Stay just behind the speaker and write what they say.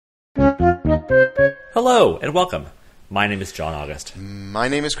Hello and welcome. My name is John August. My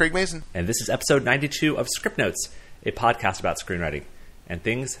name is Craig Mason. And this is episode 92 of Scriptnotes, a podcast about screenwriting and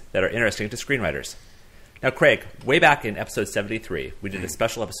things that are interesting to screenwriters. Now, Craig, way back in episode 73, we did a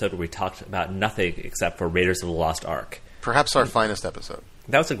special episode where we talked about nothing except for Raiders of the Lost Ark. Perhaps our finest episode.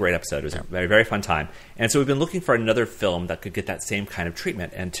 That was a great episode. It was a very, very fun time. And so we've been looking for another film that could get that same kind of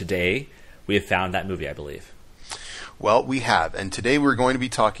treatment. And today we have found that movie, I believe. Well, we have. And today we're going to be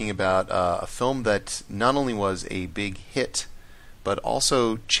talking about a film that not only was a big hit, but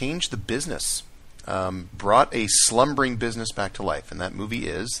also changed the business, brought a slumbering business back to life. And that movie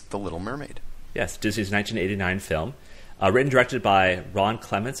is The Little Mermaid. Yes, Disney's 1989 film. Written and directed by Ron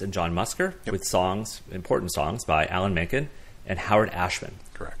Clements and John Musker, with songs, important songs, by Alan Menken and Howard Ashman.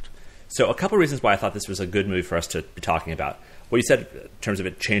 Correct. So a couple of reasons why I thought this was a good movie for us to be talking about. What you said in terms of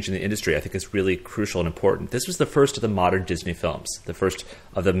it changing the industry, I think is really crucial and important. This was the first of the modern Disney films, the first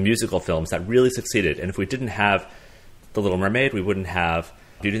of the musical films that really succeeded. And if we didn't have The Little Mermaid, we wouldn't have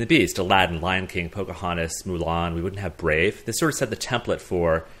Beauty and the Beast, Aladdin, Lion King, Pocahontas, Mulan. We wouldn't have Brave. This sort of set the template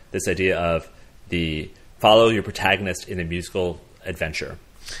for this idea of the follow your protagonist in a musical adventure.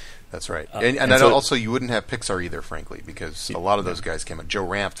 That's right. And so, also, you wouldn't have Pixar either, frankly, because a lot of those guys came out. Joe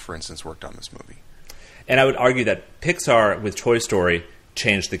Ranft, for instance, worked on this movie. And I would argue that Pixar, with Toy Story,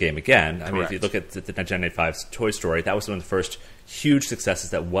 changed the game again. Correct. I mean, if you look at the 1995's Toy Story, that was one of the first huge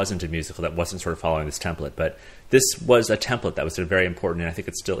successes that wasn't a musical, that wasn't sort of following this template. But this was a template that was very important, and I think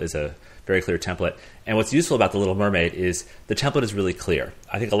it still is a very clear template. And what's useful about The Little Mermaid is the template is really clear.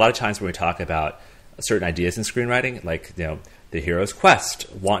 I think a lot of times when we talk about certain ideas in screenwriting, like the hero's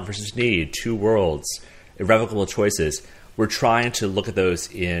quest, want versus need, two worlds, irrevocable choices, we're trying to look at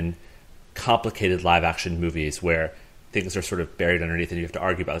those in complicated live-action movies where things are sort of buried underneath and you have to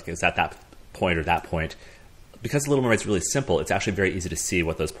argue about, like, is that point or that point? Because The Little Mermaid's really simple, it's actually very easy to see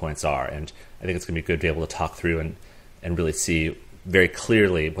what those points are, and I think it's going to be good to be able to talk through and really see very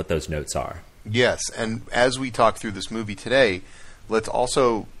clearly what those notes are. Yes, and as we talk through this movie today, let's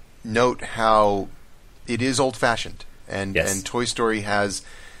also note how it is old-fashioned. And Toy Story has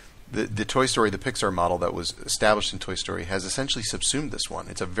the Toy Story, the Pixar model that was established in Toy Story, has essentially subsumed this one.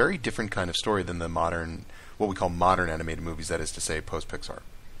 It's a very different kind of story than the modern, what we call modern animated movies, that is to say, post-Pixar.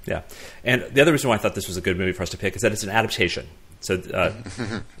 Yeah. And the other reason why I thought this was a good movie for us to pick is that it's an adaptation. So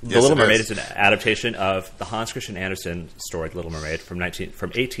The Little Mermaid is an adaptation of the Hans Christian Andersen story, The Little Mermaid, from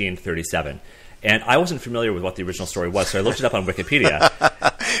 1837. And I wasn't familiar with what the original story was, so I looked it up on Wikipedia.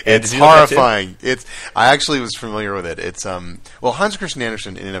 It's horrifying. I actually was familiar with it. It's Hans Christian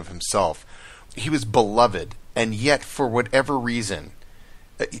Andersen, in and of himself, he was beloved, and yet for whatever reason,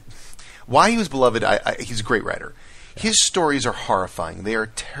 why he was beloved, he's a great writer. His stories are horrifying. They are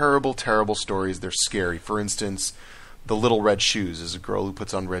terrible, terrible stories. They're scary. For instance, The Little Red Shoes is a girl who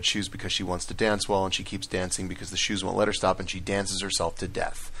puts on red shoes because she wants to dance well, and she keeps dancing because the shoes won't let her stop, and she dances herself to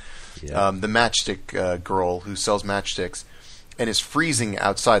death. Yeah. The matchstick girl who sells matchsticks and is freezing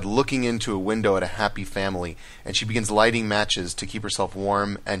outside looking into a window at a happy family, and she begins lighting matches to keep herself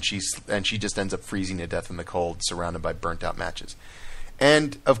warm, and she just ends up freezing to death in the cold, surrounded by burnt-out matches.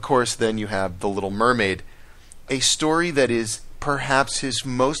 And, of course, then you have The Little Mermaid, a story that is perhaps his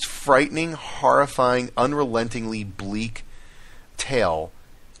most frightening, horrifying, unrelentingly bleak tale.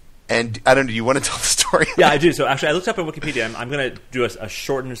 And I don't know, do you want to tell the story? Yeah, I do. So actually, I looked up on Wikipedia. I'm going to do a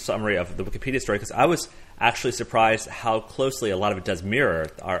shortened summary of the Wikipedia story because I was actually surprised how closely a lot of it does mirror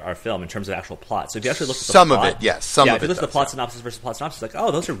our film in terms of actual plot. So if you actually look at the some plot, of it, yes, some of it. If you look at the plot synopsis versus plot synopsis, like,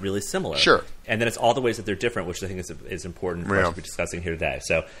 oh, those are really similar. Sure. And then it's all the ways that they're different, which I think is important for us to be discussing here today.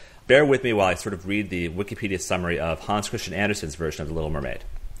 So bear with me while I sort of read the Wikipedia summary of Hans Christian Andersen's version of The Little Mermaid.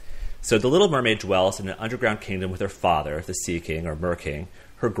 So the Little Mermaid dwells in an underground kingdom with her father, the Sea King or Mer King,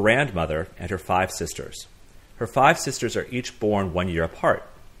 her grandmother, and her 5 sisters. Her 5 sisters are each born 1 year apart.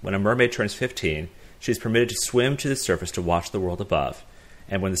 When a mermaid turns 15, she is permitted to swim to the surface to watch the world above.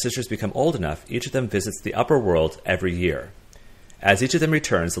 And when the sisters become old enough, each of them visits the upper world every year. As each of them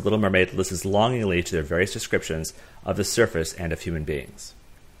returns, the Little Mermaid listens longingly to their various descriptions of the surface and of human beings.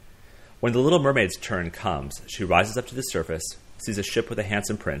 When the Little Mermaid's turn comes, she rises up to the surface, sees a ship with a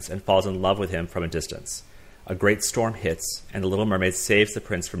handsome prince, and falls in love with him from a distance. A great storm hits, and the Little Mermaid saves the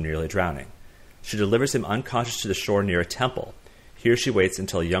prince from nearly drowning. She delivers him unconscious to the shore near a temple. Here she waits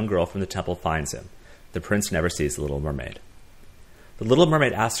until a young girl from the temple finds him. The prince never sees the Little Mermaid. The Little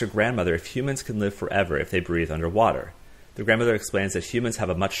Mermaid asks her grandmother if humans can live forever if they breathe underwater. The grandmother explains that humans have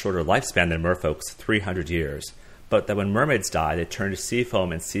a much shorter lifespan than merfolk's 300 years, but that when mermaids die, they turn to sea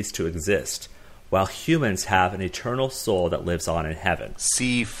foam and cease to exist, while humans have an eternal soul that lives on in heaven.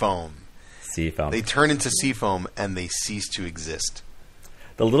 Sea foam. Sea foam. They turn into sea foam and they cease to exist.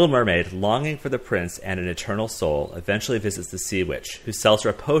 The Little Mermaid, longing for the prince and an eternal soul, eventually visits the sea witch, who sells her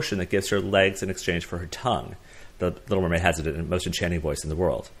a potion that gives her legs in exchange for her tongue. The Little Mermaid has the most enchanting voice in the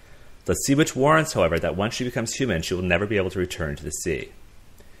world. The sea witch warns, however, that once she becomes human, she will never be able to return to the sea.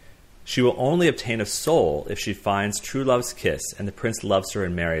 She will only obtain a soul if she finds true love's kiss and the prince loves her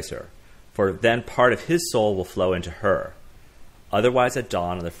and marries her, for then part of his soul will flow into her. Otherwise, at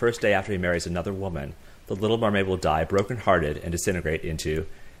dawn, on the first day after he marries another woman, the Little Mermaid will die broken-hearted and disintegrate into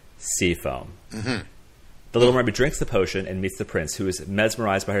sea foam. Mm-hmm. The Little Mermaid drinks the potion and meets the prince, who is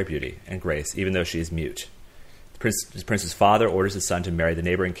mesmerized by her beauty and grace, even though she is mute. The prince's father orders his son to marry the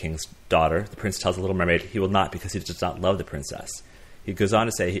neighboring king's daughter. The prince tells the Little Mermaid he will not because he does not love the princess. He goes on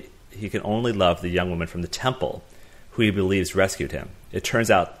to say he can only love the young woman from the temple, who he believes rescued him. It turns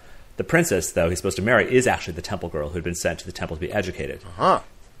out the princess, though he's supposed to marry, is actually the temple girl who had been sent to the temple to be educated. Uh-huh.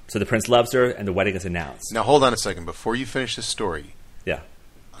 So the prince loves her, and the wedding is announced. Now, hold on a second. Before you finish this story, Yeah.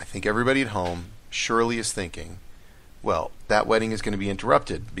 I think everybody at home surely is thinking, well, that wedding is going to be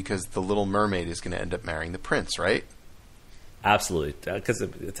interrupted because the Little Mermaid is going to end up marrying the prince, right? Absolutely, because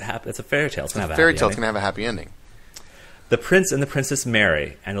it's a fairy tale. It's going to have a fairy happy tale's ending. going to have a happy ending. The prince and the princess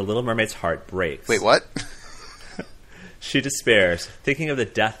marry, and the Little Mermaid's heart breaks. Wait, what? She despairs, thinking of the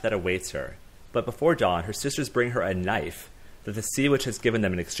death that awaits her. But before dawn, her sisters bring her a knife that the sea witch has given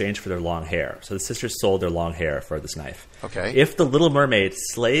them in exchange for their long hair. So the sisters sold their long hair for this knife. Okay. If the Little Mermaid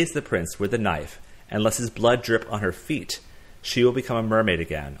slays the prince with the knife and lets his blood drip on her feet, she will become a mermaid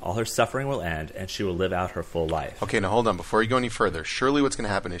again. All her suffering will end, and she will live out her full life. Okay, now hold on. Before you go any further, surely what's going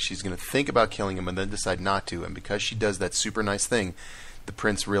to happen is she's going to think about killing him and then decide not to. And because she does that super nice thing, the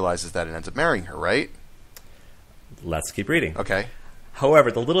prince realizes that and ends up marrying her, right? Let's keep reading. Okay.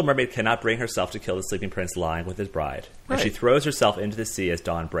 However, the Little Mermaid cannot bring herself to kill the sleeping prince lying with his bride, and she throws herself into the sea as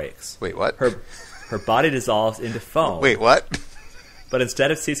dawn breaks. Wait, what? Her body dissolves into foam. Wait, what? But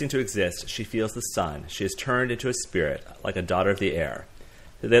instead of ceasing to exist, she feels the sun. She is turned into a spirit, like a daughter of the air.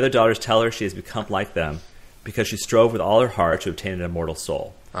 The other daughters tell her she has become like them because she strove with all her heart to obtain an immortal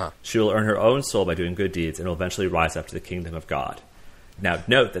soul. She will earn her own soul by doing good deeds and will eventually rise up to the kingdom of God. Now,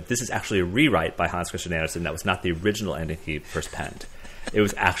 note that this is actually a rewrite by Hans Christian Andersen. That was not the original ending he first penned. It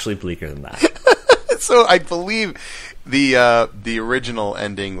was actually bleaker than that. So I believe the original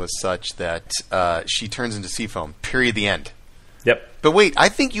ending was such that she turns into sea foam. Period. The end. Yep. But wait, I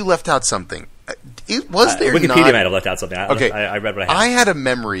think you left out something. Was there Wikipedia not... might have left out something. Okay. I read what I had. I had a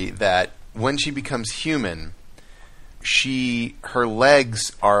memory that when she becomes human, her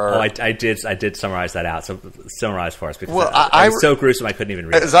legs are... Oh, I did summarize that out. So summarize for us because well, it was so gruesome I couldn't even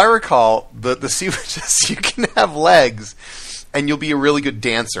read it. As I recall, the sea witches, you can have legs and you'll be a really good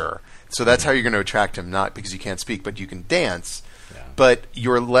dancer. So that's how you're going to attract him, not because you can't speak, but you can dance. Yeah. But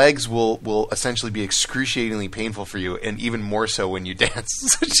your legs will essentially be excruciatingly painful for you, and even more so when you dance.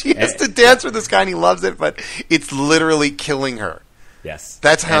 So she has to dance with this guy, and he loves it, but it's literally killing her. Yes,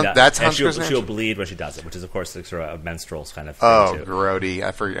 that's how she'll bleed when she does it, which is of course sort of a menstrual kind of thing. Oh, too. grody!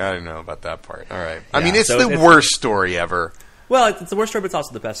 I don't know about that part. All right, yeah, I mean it's the worst story ever. Well, it's the worst story, but it's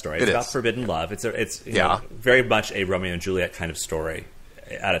also the best story. It's about is. forbidden love. It's very much a Romeo and Juliet kind of story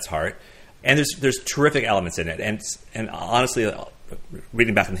at its heart, and there's terrific elements in it. And honestly,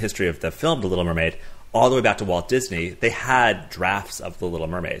 reading back in the history of the film The Little Mermaid, all the way back to Walt Disney, they had drafts of The Little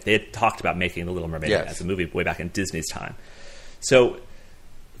Mermaid. They had talked about making The Little Mermaid as a movie way back in Disney's time. So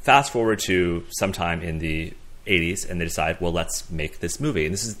fast forward to sometime in the 80s, and they decide, well, let's make this movie.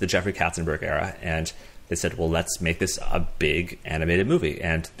 And this is the Jeffrey Katzenberg era, and they said, well, let's make this a big animated movie.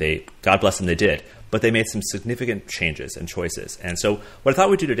 And God bless them, they did. But they made some significant changes and choices. And so what I thought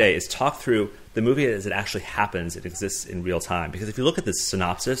we'd do today is talk through the movie as it actually happens. It exists in real time. Because if you look at the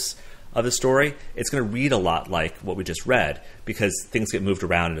synopsis of the story, it's going to read a lot like what we just read, because things get moved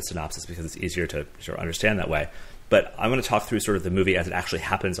around in a synopsis because it's easier to sort of understand that way. But I'm going to talk through sort of the movie as it actually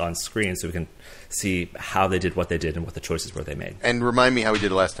happens on screen so we can see how they did what they did and what the choices were they made. And remind me how we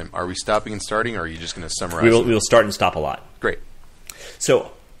did last time. Are we stopping and starting, or are you just going to summarize? We will start and stop a lot. Great.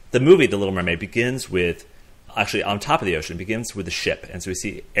 So the movie, The Little Mermaid, begins with, actually on top of the ocean, begins with the ship. And so we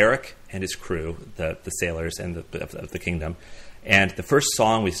see Eric and his crew, the sailors and of the kingdom. And the first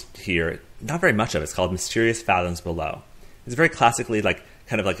song we hear, not very much of it, it's called Mysterious Fathoms Below. It's very classically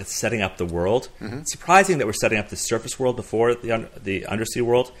kind of like it's setting up the world. Mm-hmm. It's surprising that we're setting up the surface world before the undersea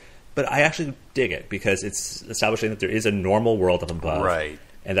world, but I actually dig it because it's establishing that there is a normal world up above, right?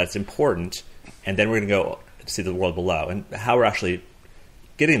 And that's important. And then we're going to go to see the world below. And how we're actually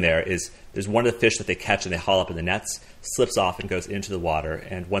getting there is there's one of the fish that they catch and they haul up in the nets, slips off and goes into the water.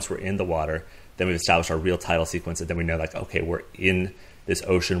 And once we're in the water, then we've established our real title sequence, and then we know, okay, we're in this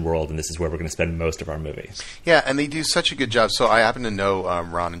ocean world, and this is where we're going to spend most of our movie. Yeah, and they do such a good job. So I happen to know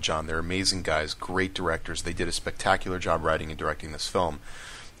Ron and John. They're amazing guys, great directors. They did a spectacular job writing and directing this film.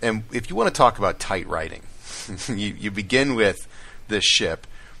 And if you want to talk about tight writing, you begin with this ship.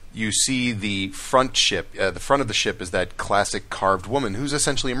 You see the front ship. The front of the ship is that classic carved woman who's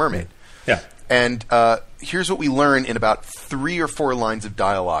essentially a mermaid. Yeah. And here's what we learn in about 3 or 4 lines of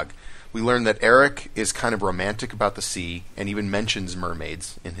dialogue. We learn that Eric is kind of romantic about the sea and even mentions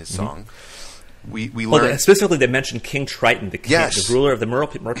mermaids in his song. We learn... Specifically, they mentioned King Triton, the ruler of the mer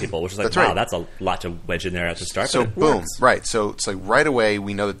people, which is like, that's wow, right. That's a lot to wedge in there at the start. So, but boom. Works. Right. So it's like right away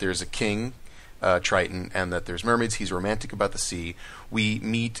we know that there's a king, Triton, and that there's mermaids. He's romantic about the sea. We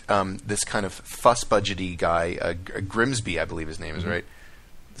meet this kind of fuss-budgety guy, Grimsby, I believe his name is, right?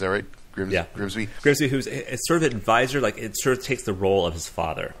 Is that right? Grimsby. Grimsby, who's it's sort of an advisor, like it sort of takes the role of his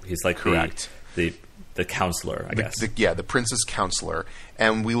father. He's like the counselor, I guess. The prince's counselor.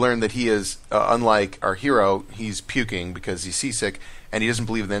 And we learn that he is, unlike our hero, he's puking because he's seasick, and he doesn't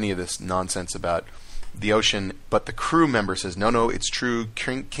believe in any of this nonsense about the ocean. But the crew member says, no, it's true.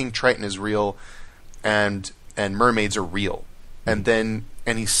 King Triton is real, and mermaids are real. And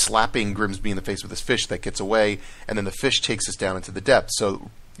he's slapping Grimsby in the face with his fish that gets away, and then the fish takes us down into the depths.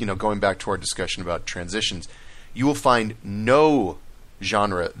 So, going back to our discussion about transitions, you will find no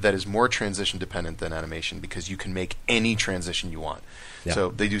genre that is more transition dependent than animation because you can make any transition you want. Yeah. So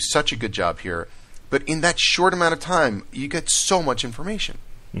they do such a good job here. But in that short amount of time, you get so much information.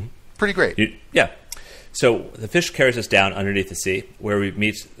 Mm-hmm. Pretty great. So the fish carries us down underneath the sea, where we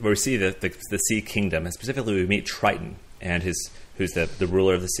see the sea kingdom, and specifically we meet Triton, and who's the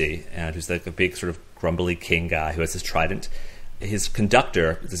ruler of the sea, and who's like a big sort of grumbly king guy who has his trident. His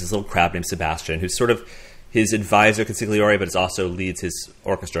conductor is this little crab named Sebastian, who's sort of his advisor, consigliere, but also leads his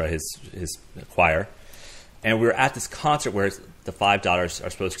orchestra, his choir. And we're at this concert where the 5 daughters are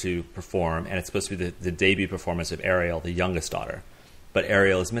supposed to perform, and it's supposed to be the debut performance of Ariel, the youngest daughter. But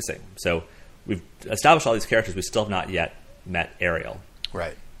Ariel is missing. So we've established all these characters. We still have not yet met Ariel.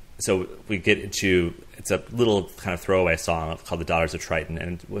 Right. So we get into, it's a little kind of throwaway song called The Daughters of Triton.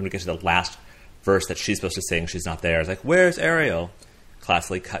 And when we get to the last verse that she's supposed to sing, she's not there. It's like, where's Ariel?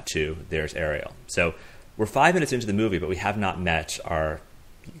 Classically cut to, there's Ariel. So we're 5 minutes into the movie, but we have not met our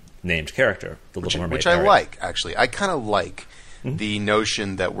named character, the Little Mermaid. Which I like, actually. I kind of like the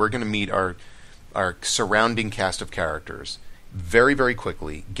notion that we're going to meet our surrounding cast of characters very, very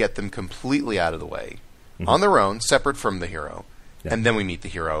quickly, get them completely out of the way, on their own, separate from the hero, and then we meet the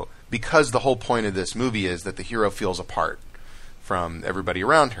hero, because the whole point of this movie is that the hero feels apart from everybody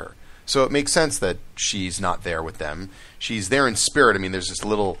around her. So it makes sense that she's not there with them. She's there in spirit. I mean, there's this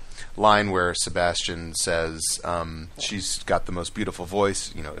little line where Sebastian says she's got the most beautiful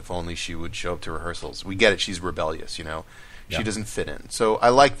voice. If only she would show up to rehearsals. We get it. She's rebellious. She doesn't fit in. So I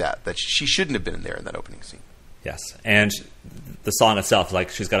like that she shouldn't have been there in that opening scene. Yes, and the song itself,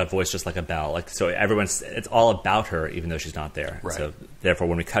 like she's got a voice just like a bell. Like so, it's all about her, even though she's not there. Right. So therefore,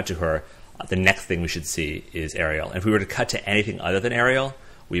 when we cut to her, the next thing we should see is Ariel. And if we were to cut to anything other than Ariel,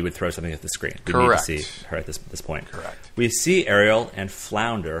 we would throw something at the screen. We need to see her at this point. Correct. We see Ariel and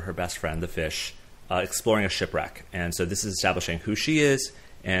Flounder, her best friend, the fish, exploring a shipwreck. And so this is establishing who she is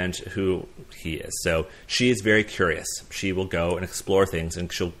and who he is. So she is very curious. She will go and explore things,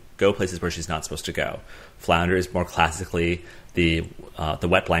 and she'll go places where she's not supposed to go. Flounder is more classically the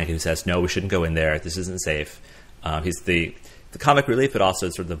wet blanket who says, no, we shouldn't go in there. This isn't safe. He's the comic relief, but also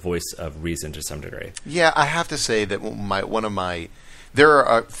sort of the voice of reason to some degree. Yeah, I have to say that there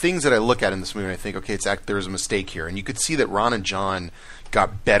are things that I look at in this movie and I think, okay, there's a mistake here. And you could see that Ron and John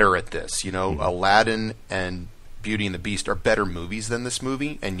got better at this. Aladdin and Beauty and the Beast are better movies than this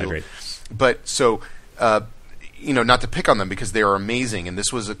movie. Agreed. But so, not to pick on them because they are amazing, and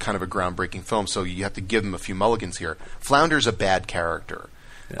this was a kind of a groundbreaking film, so you have to give them a few mulligans here. Flounder's a bad character.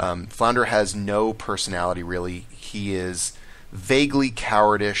 Yeah. Flounder has no personality, really. He is vaguely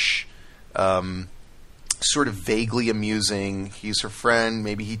cowardish, sort of vaguely amusing. He's her friend.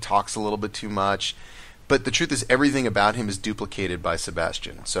 Maybe he talks a little bit too much. But the truth is, everything about him is duplicated by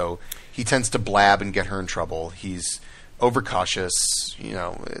Sebastian. So he tends to blab and get her in trouble. He's overcautious.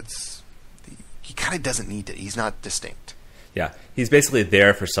 He kind of doesn't need to. He's not distinct. Yeah, he's basically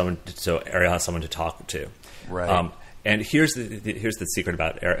there for someone, so Ariel has someone to talk to. Right. And here's the secret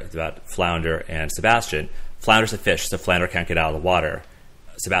about Flounder and Sebastian. Flounder's a fish, so Flounder can't get out of the water.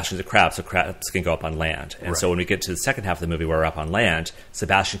 Sebastian's a crab, so crabs can go up on land. And so when we get to the second half of the movie where we're up on land,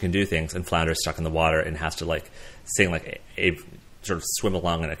 Sebastian can do things, and Flounder is stuck in the water and has to sing a sort of swim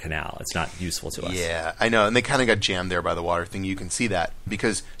along in a canal. It's not useful to us. Yeah, I know. And they kind of got jammed there by the water thing. You can see that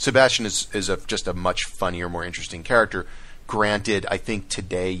because Sebastian is just a much funnier, more interesting character. Granted, I think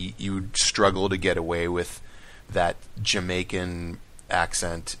today you would struggle to get away with that Jamaican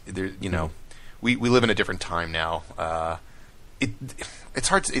accent. There, we live in a different time now. It's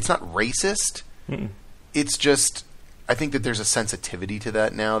hard. It's not racist. Mm-mm. It's just, I think that there's a sensitivity to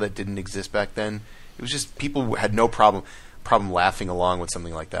that now that didn't exist back then. It was just people had no problem laughing along with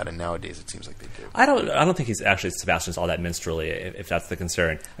something like that, and nowadays it seems like they do. I don't think Sebastian's all that minstrelly, if that's the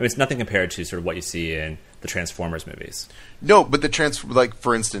concern. I mean, it's nothing compared to sort of what you see in the Transformers movies. No, but like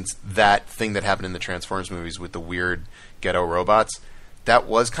for instance, that thing that happened in the Transformers movies with the weird ghetto robots, that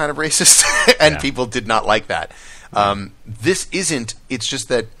was kind of racist, and people did not like that. This isn't. It's just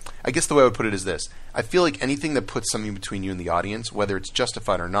that, I guess the way I would put it is this. I feel like anything that puts something between you and the audience, whether it's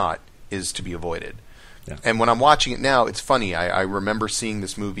justified or not, is to be avoided. Yeah. And when I'm watching it now, it's funny. I remember seeing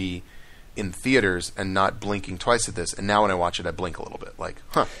this movie in theaters and not blinking twice at this, and now when I watch it, I blink a little bit, like,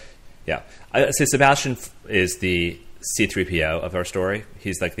 huh. Yeah. I'd say Sebastian is the C-3PO of our story.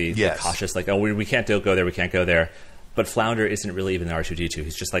 He's like the cautious, like, oh, we can't go there, we can't go there. But Flounder isn't really even the R2-D2.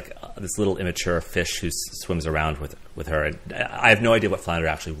 He's just like this little immature fish who swims around with her. And I have no idea what Flounder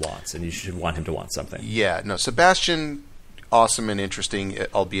actually wants, and you should want him to want something. Yeah, no, Sebastian, awesome and interesting,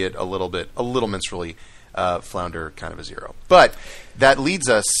 albeit a little minstrelly. Flounder, kind of a zero. But that leads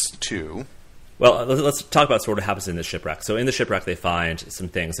us to... Well, let's talk about sort of what happens in the shipwreck. So in the shipwreck, they find some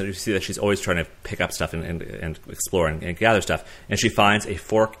things. And you see that she's always trying to pick up stuff and explore and gather stuff. And she finds a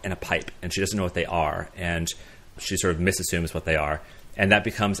fork and a pipe, and she doesn't know what they are. And she sort of misassumes what they are. And that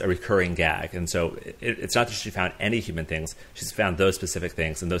becomes a recurring gag. And so it's not that she found any human things. She's found those specific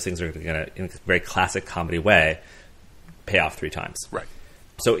things. And those things are going to, in a very classic comedy way, pay off 3 times. Right.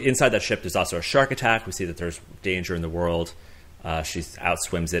 So inside that ship, there's also a shark attack. We see that there's danger in the world. She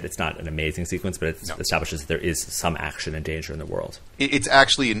outswims it. It's not an amazing sequence, but it establishes that there is some action and danger in the world. It's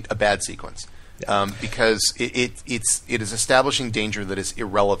actually a bad sequence because it is establishing danger that is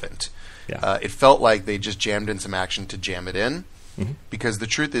irrelevant. Yeah. It felt like they just jammed in some action to jam it in, because the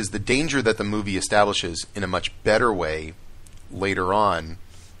truth is the danger that the movie establishes in a much better way later on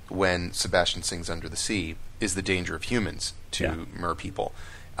when Sebastian sings Under the Sea is the danger of humans to mer people.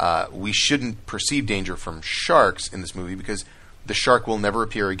 We shouldn't perceive danger from sharks in this movie because the shark will never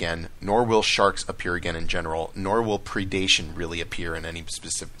appear again, nor will sharks appear again in general, nor will predation really appear in any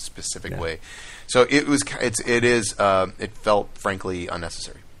specific way. So it felt frankly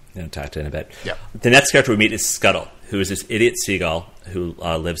unnecessary. Talk to in a bit. Yeah. The next character we meet is Scuttle, who is this idiot seagull who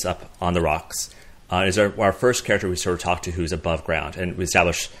lives up on the rocks. Is our first character we sort of talk to who's above ground, and we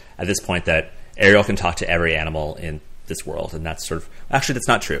establish at this point that Ariel can talk to every animal in this world, and that's sort of... Actually, that's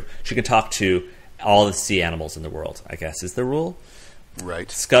not true. She can talk to all the sea animals in the world, I guess, is the rule. Right.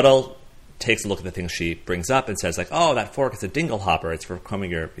 Scuttle takes a look at the things she brings up and says, like, oh, that fork is a dingle hopper. It's for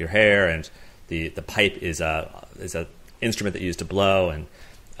combing your hair, and the pipe is a instrument that you use to blow, and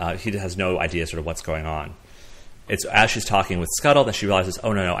he has no idea sort of what's going on. It's as she's talking with Scuttle that she realizes,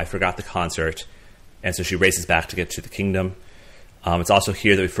 oh, no, I forgot the concert, and so she races back to get to the kingdom. It's also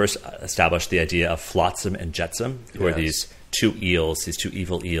here that we first established the idea of Flotsam and Jetsam, who are these 2 eels, these 2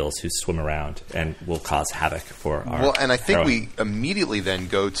 evil eels who swim around and will cause havoc for our Well, and I think heroine. we immediately then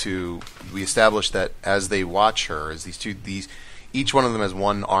we establish that as they watch her, as each one of them has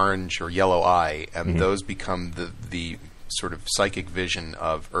one orange or yellow eye, and those become the sort of psychic vision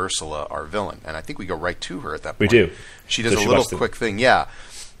of Ursula, our villain. And I think we go right to her at that point. We do. She does a little quick thing,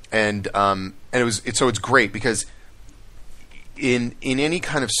 and it's great because in any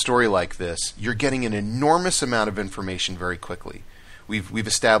kind of story like this, you're getting an enormous amount of information very quickly. We've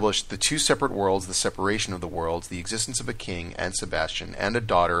established the 2 separate worlds, the separation of the worlds, the existence of a king and Sebastian, and a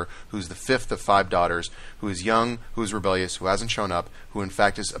daughter who's the 5th of 5 daughters, who is young, who is rebellious, who hasn't shown up, who in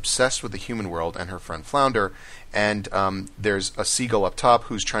fact is obsessed with the human world, and her friend Flounder. And there's a seagull up top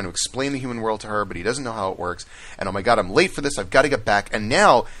who's trying to explain the human world to her, but he doesn't know how it works. And oh my God, I'm late for this. I've got to get back. And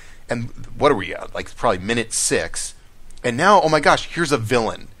now, and what are we at? Like probably minute 6. And now, oh my gosh, here's a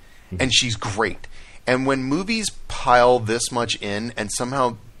villain, and she's great. And when movies pile this much in and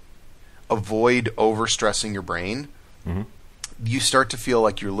somehow avoid overstressing your brain, you start to feel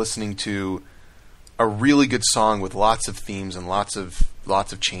like you're listening to a really good song with lots of themes and lots of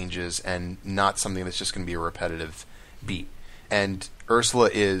changes, and not something that's just going to be a repetitive beat. And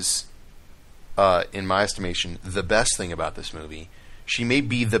Ursula is, in my estimation, the best thing about this movie. She may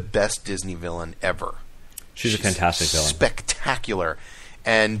be the best Disney villain ever. She's a fantastic villain. Spectacular.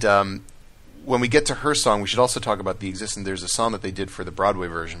 And when we get to her song, we should also talk about the existence. There's a song that they did for the Broadway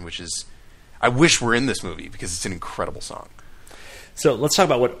version, which is... I wish were in this movie, because it's an incredible song. So let's talk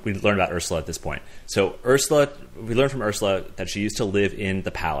about what we learned about Ursula at this point. So we learned from Ursula that she used to live in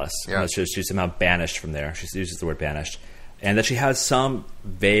the palace. Yeah. She's somehow banished from there. She uses the word banished. and that she has some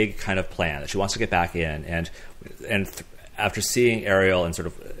vague kind of plan that she wants to get back in. And after seeing Ariel and sort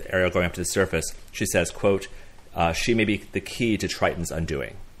of Ariel going up to the surface, she says, quote, she may be the key to Triton's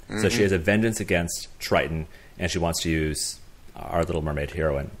undoing. So she has a vengeance against Triton, and she wants to use our Little Mermaid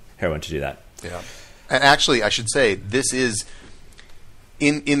heroine to do that. Yeah. And actually, I should say, this is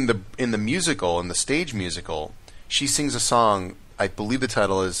in the musical, in the stage musical, she sings a song. I believe the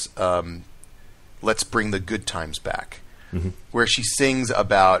title is "Let's Bring the Good Times Back," where she sings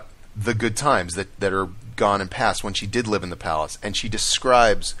about the good times that are gone and past when she did live in the palace, and she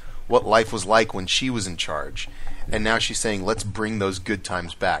describes what life was like when she was in charge, and now she's saying, "Let's bring those good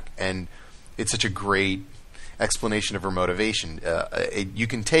times back," and it's such a great explanation of her motivation. You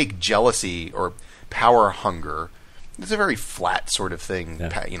can take jealousy or power hunger. It's a very flat sort of thing,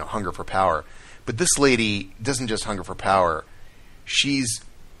 hunger for power. But this lady doesn't just hunger for power. She's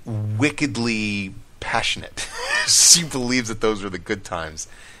wickedly passionate. She believes that those are the good times,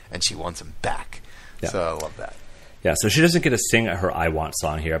 and she wants them back. Yeah. So I love that. Yeah, so she doesn't get to sing her I Want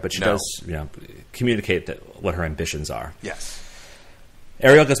song here, but she does communicate what her ambitions are. Yes.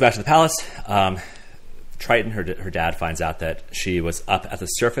 Ariel goes back to the palace. Triton, her dad, finds out that she was up at the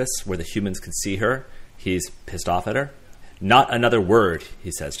surface where the humans could see her. He's pissed off at her. Not another word,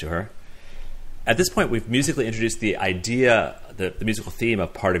 he says to her. At this point, we've musically introduced the idea, the musical theme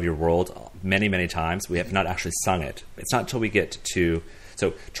of Part of Your World many, many times. We have not actually sung it. It's not until we get to...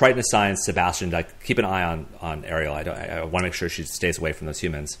 So Triton assigns Sebastian to keep an eye on Ariel. I want to make sure she stays away from those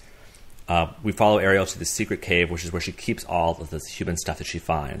humans. We follow Ariel to the secret cave, which is where she keeps all of the human stuff that she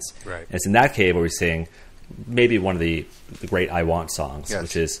finds. Right. And it's in that cave where we sing maybe one of the great I Want songs,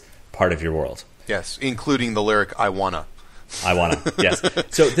 which is Part of Your World. Yes, including the lyric, I wanna. I wanna, yes.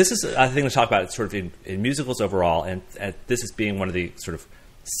 So this is a thing to talk about sort of in musicals overall, and this is being one of the sort of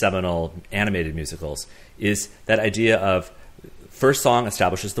seminal animated musicals, is that idea of first song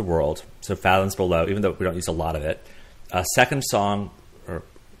establishes the world, so Fathoms Below, even though we don't use a lot of it. A second song, or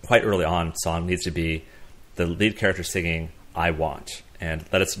quite early on song, needs to be the lead character singing I Want, and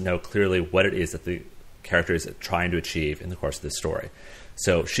let us know clearly what it is that the character is trying to achieve in the course of this story.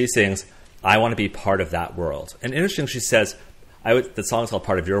 So she sings, I want to be part of that world. And interesting, she says, the song's called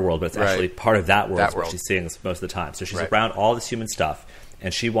Part of Your World, but it's actually part of that world, where she sings most of the time. So she's around all this human stuff,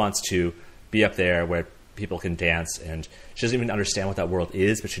 and she wants to be up there where people can dance, and she doesn't even understand what that world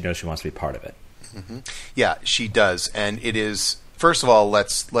is, but she knows she wants to be part of it. Mm-hmm. Yeah, she does. And it is, first of all,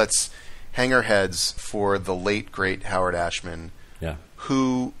 let's hang our heads for the late, great Howard Ashman,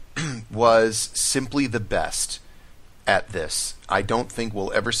 who was simply the best at this. I don't think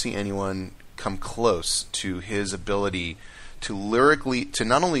we'll ever see anyone come close to his ability to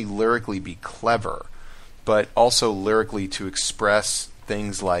not only lyrically be clever, but also lyrically to express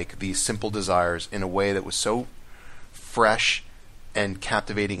things like these simple desires in a way that was so fresh and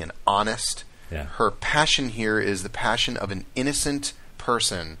captivating and honest. Yeah. Her passion here is the passion of an innocent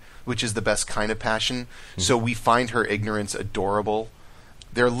person, which is the best kind of passion. Mm-hmm. So we find her ignorance adorable.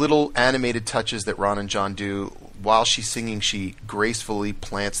 There are little animated touches that Ron and John do. While she's singing, she gracefully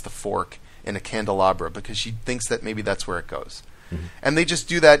plants the fork in a candelabra because she thinks that maybe that's where it goes. Mm-hmm. And they just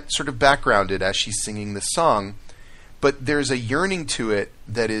do that sort of backgrounded as she's singing the song. But there's a yearning to it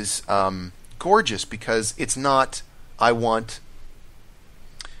that is gorgeous, because it's not, I want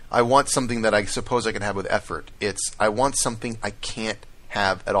something that I suppose I can have with effort. It's, I want something I can't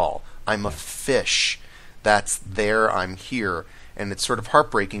have at all. I'm a fish. That's there, I'm here. And it's sort of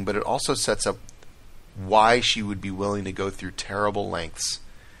heartbreaking, but it also sets up why she would be willing to go through terrible lengths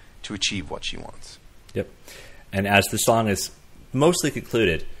to achieve what she wants. Yep. And as the song is mostly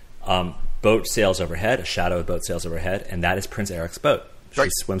concluded, boat sails overhead, a shadow of boat sails overhead, and that is Prince Eric's boat. She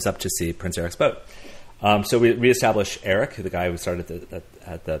swims up to see Prince Eric's boat. So we reestablish Eric, the guy who started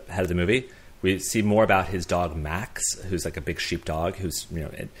at the head of the movie. We see more about his dog Max, who's like a big sheepdog, who's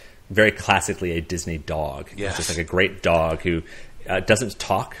very classically a Disney dog. Yes. It's just like a great dog who doesn't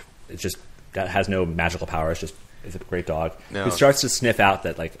talk. It's just has no magical powers. It's a great dog. No. Who starts to sniff out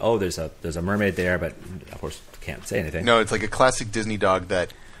that there's a mermaid there, but of course can't say anything. No, it's like a classic Disney dog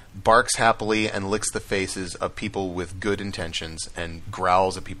that barks happily and licks the faces of people with good intentions and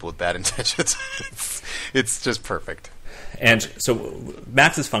growls at people with bad intentions. It's just perfect. And so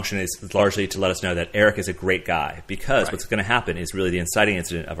Max's function is largely to let us know that Eric is a great guy, because what's going to happen is really the inciting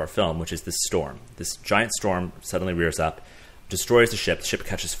incident of our film, which is this storm. This giant storm suddenly rears up, destroys the ship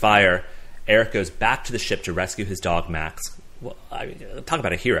catches fire. Eric goes back to the ship to rescue his dog, Max. Well, talk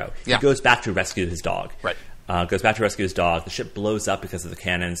about a hero. Yeah. He goes back to rescue his dog. Right. Goes back to rescue his dog. The ship blows up because of the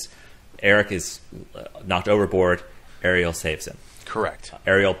cannons. Eric is knocked overboard. Ariel saves him. Correct.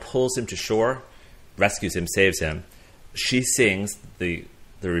 Ariel pulls him to shore, rescues him, saves him. she sings the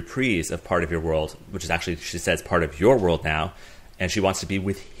reprise of Part of Your World, which is actually, she says, part of your world now, and she wants to be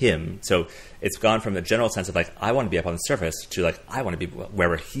with him. So it's gone from the general sense of like, I want to be up on the surface, to like, I want to be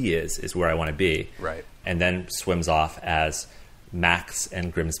wherever he is where I want to be. Right. And then swims off as Max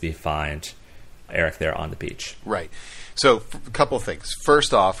and Grimsby find Eric there on the beach. Right. So a couple of things.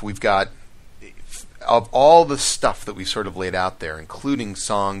 First off, we've got, of all the stuff that we've sort of laid out there, including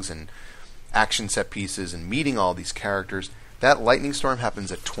songs and action set pieces and meeting all these characters, that lightning storm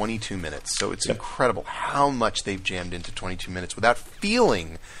happens at 22 minutes. So it's incredible how much they've jammed into 22 minutes without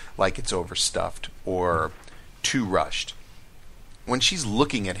feeling like it's overstuffed or too rushed. When she's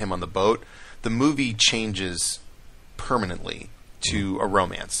looking at him on the boat, the movie changes permanently to a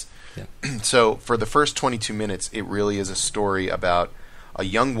romance. Yeah. So for the first 22 minutes, it really is a story about a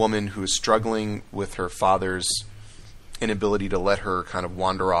young woman who is struggling with her father's inability to let her kind of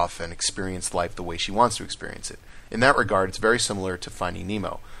wander off and experience life the way she wants to experience it. In that regard, it's very similar to Finding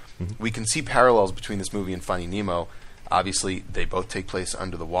Nemo. Mm-hmm. We can see parallels between this movie and Finding Nemo. Obviously, they both take place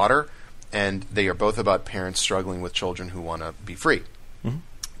under the water, and they are both about parents struggling with children who want to be free. Mm-hmm.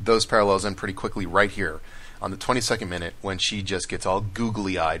 Those parallels end pretty quickly right here on the 22nd minute when she just gets all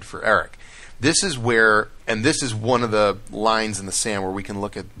googly-eyed for Eric. This is where, and this is one of the lines in the sand where we can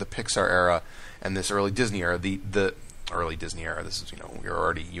look at the Pixar era and this early Disney era, the early Disney era. This is,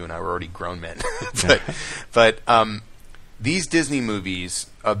 you and I were already grown men. but these Disney movies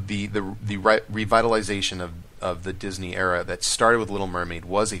of the revitalization of the Disney era that started with Little Mermaid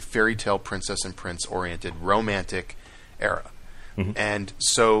was a fairy tale princess and prince oriented romantic era. Mm-hmm. And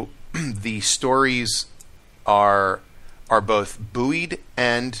so the stories are both buoyed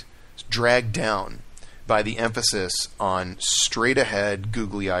and dragged down by the emphasis on straight ahead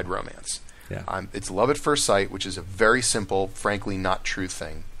googly-eyed romance. Yeah. It's love at first sight, which is a very simple, frankly not true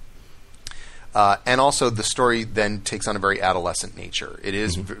thing. And also the story then takes on a very adolescent nature. It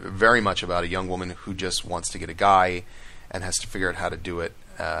is very much about a young woman who just wants to get a guy and has to figure out how to do it.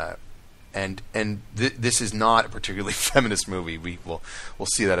 This is not a particularly feminist movie. We'll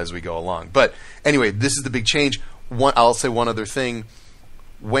see that as we go along. But anyway, this is the big change. I'll say one other thing.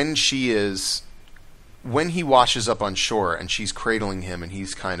 When he washes up on shore and she's cradling him and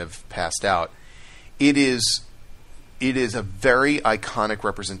he's kind of passed out, it is a very iconic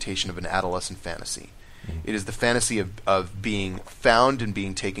representation of an adolescent fantasy. Mm-hmm. It is the fantasy of being found and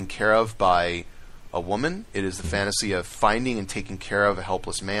being taken care of by a woman. It is the fantasy of finding and taking care of a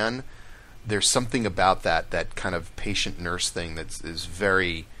helpless man. There's something about that kind of patient nurse thing that is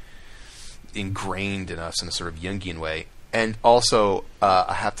very ingrained in us in a sort of Jungian way. And also,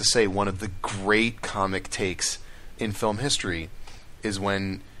 I have to say, one of the great comic takes in film history is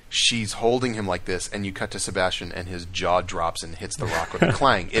when she's holding him like this, and you cut to Sebastian, and his jaw drops and hits the rock with a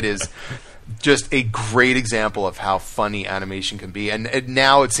clang. It is just a great example of how funny animation can be. And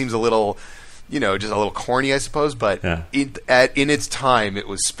now it seems a little, just a little corny, I suppose, but in its time, it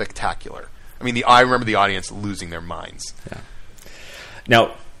was spectacular. I mean, I remember the audience losing their minds. Yeah.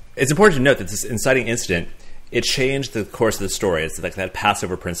 Now, it's important to note that this inciting incident, it changed the course of the story. It's like that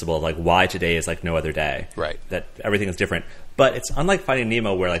Passover principle of like why today is like no other day. Right. That everything is different. But it's unlike Finding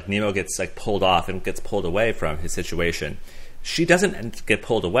Nemo where like Nemo gets like pulled off and gets pulled away from his situation. She doesn't get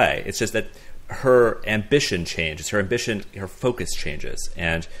pulled away. It's just that her ambition changes. Her focus changes.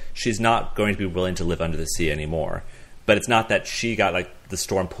 And she's not going to be willing to live under the sea anymore. But it's not that she got like the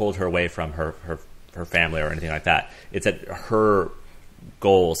storm pulled her away from her family or anything like that. It's that her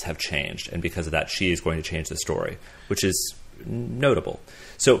goals have changed, and because of that, she is going to change the story, which is notable.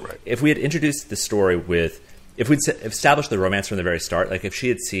 So if we had introduced the story if we'd established the romance from the very start, like if she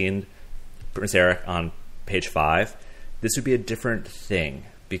had seen Prince Eric on page 5, this would be a different thing,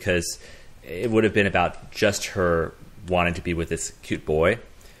 because it would have been about just her wanting to be with this cute boy.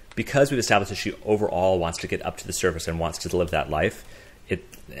 Because we've established that she overall wants to get up to the surface and wants to live that life, it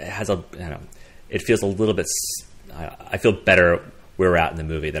feels a little bit, I feel better where we're at in the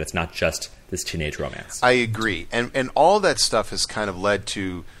movie, that it's not just this teenage romance. I agree. And all that stuff has kind of led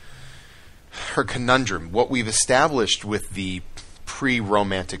to her conundrum. What we've established with the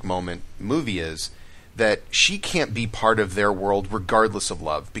pre-romantic moment movie is that she can't be part of their world regardless of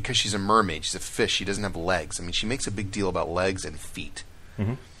love, because she's a mermaid, she's a fish, she doesn't have legs. I mean, she makes a big deal about legs and feet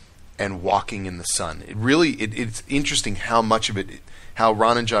and walking in the sun. It's interesting how much of it, how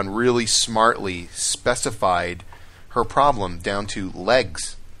Ron and John really smartly specified her problem down to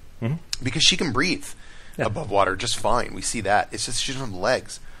legs, because she can breathe above water just fine. We see that. It's just she doesn't have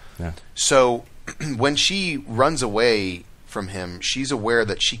legs. Yeah. So when she runs away from him, she's aware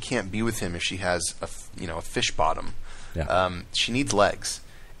that she can't be with him if she has a fish bottom. Yeah. She needs legs,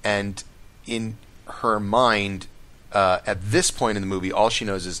 and in her mind, at this point in the movie, all she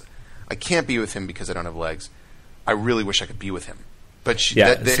knows is, I can't be with him because I don't have legs. I really wish I could be with him. But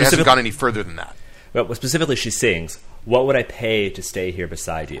it hasn't gone any further than that. Well, specifically, she sings, "What would I pay to stay here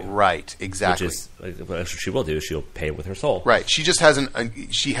beside you?" Right, exactly. Which is what she will do. She'll pay with her soul. Right. She just hasn't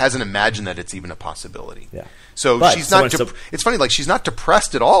imagined that it's even a possibility. Yeah. So but she's not. It's funny. Like, she's not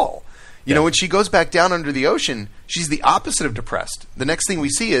depressed at all. You know, when she goes back down under the ocean, she's the opposite of depressed. The next thing we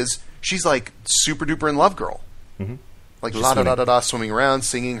see is she's like super duper in love girl. Mm-hmm. Like la da da da da, swimming around,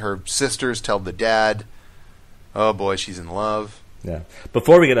 singing. Her sisters tell the dad, "Oh boy, she's in love." Yeah.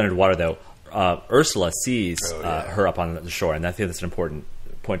 Before we get underwater, though, Ursula sees her up on the shore, and I think that's an important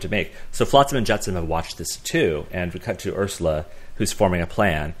point to make. So Flotsam and Jetsam have watched this too, and we cut to Ursula, who's forming a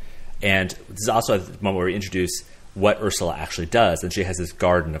plan. And this is also a moment where we introduce what Ursula actually does, and she has this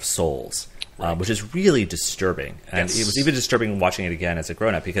garden of souls, which is really disturbing. And it was even disturbing watching it again as a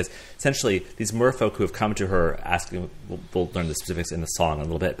grown-up, because essentially these merfolk who have come to her asking, we'll learn the specifics in the song in a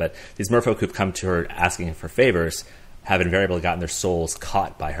little bit, but these merfolk who have come to her asking for favors have invariably gotten their souls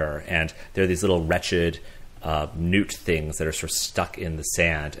caught by her, and they're these little wretched newt things that are sort of stuck in the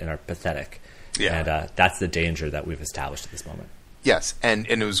sand and are pathetic. Yeah. And that's the danger that we've established at this moment. Yes, and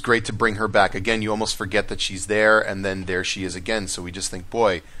it was great to bring her back. Again, you almost forget that she's there, and then there she is again. So we just think,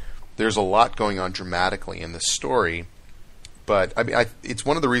 boy, there's a lot going on dramatically in this story. But I mean, it's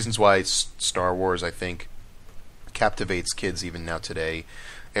one of the reasons why Star Wars, I think, captivates kids even now today.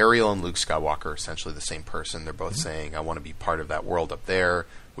 Ariel and Luke Skywalker are essentially the same person. They're both saying, I want to be part of that world up there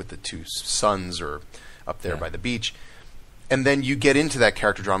with the two suns, or up there by the beach. And then you get into that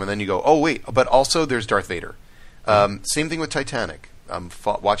character drama, and then you go, oh, wait, but also there's Darth Vader. Same thing with Titanic.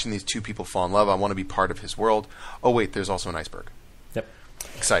 Watching these two people fall in love, I want to be part of his world. Oh, wait, there's also an iceberg. Yep.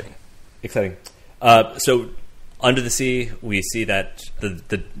 Exciting. So under the sea, we see that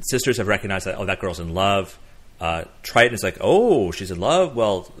the sisters have recognized that, oh, that girl's in love. Triton is like, oh, she's in love?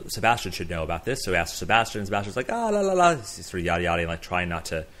 Well, Sebastian should know about this. So he asks Sebastian, and Sebastian's like, la, la, la. He's sort of yada, yada, and like trying not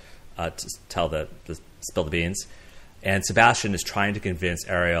to tell spill the beans. And Sebastian is trying to convince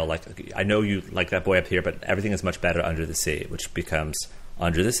Ariel, like, I know you like that boy up here, but everything is much better under the sea, which becomes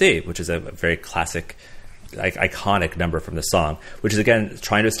Under the Sea, which is a very classic, iconic number from the song, which is, again,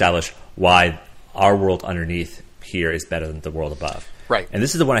 trying to establish why our world underneath here is better than the world above. Right. And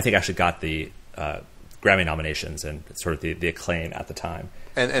this is the one I think actually got the Grammy nominations and sort of the acclaim at the time.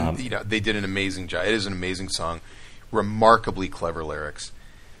 And you know, they did an amazing job. It is an amazing song, remarkably clever lyrics.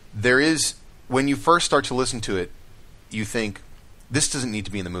 There is, when you first start to listen to it, you think, this doesn't need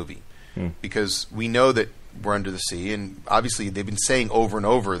to be in the movie. Because we know that we're under the sea, and obviously they've been saying over and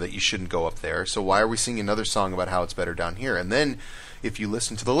over that you shouldn't go up there, so why are we singing another song about how it's better down here? And then, if you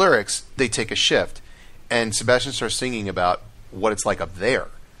listen to the lyrics, they take a shift, and Sebastian starts singing about what it's like up there.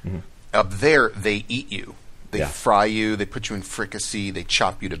 Mm-hmm. Up there, they eat you. They fry you, they put you in fricassee, they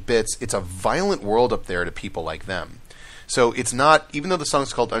chop you to bits. It's a violent world up there to people like them. So it's not, even though the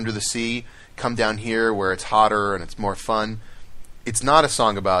song's called Under the Sea, come down here where it's hotter and it's more fun, it's not a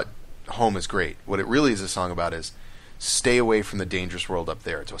song about home is great. What it really is a song about is stay away from the dangerous world up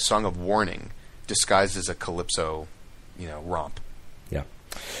there. It's a song of warning disguised as a calypso, romp. Yeah.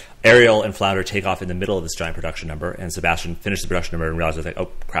 Ariel and Flounder take off in the middle of this giant production number, and Sebastian finishes the production number and realizes, like, oh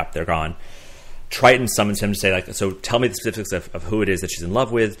crap, they're gone. Triton summons him to say, like, so tell me the specifics of who it is that she's in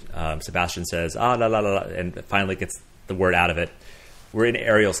love with. Sebastian says, la la la la, and finally gets the word out of it. We're in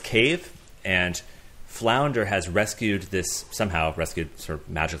Ariel's cave, and Flounder has somehow rescued sort of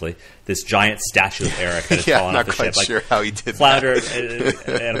magically, this giant statue of Eric that has fallen off the ship. Not quite sure how he did Flounder that.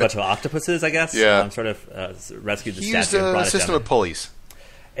 and a bunch of octopuses, I guess, sort of rescued the statue and brought it down. He used a system of pulleys.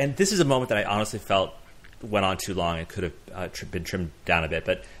 And this is a moment that I honestly felt went on too long and could have been trimmed down a bit.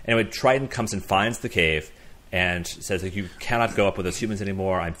 But anyway, Triton comes and finds the cave and says, like, you cannot go up with those humans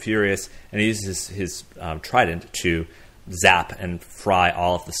anymore. I'm furious. And he uses his trident to zap and fry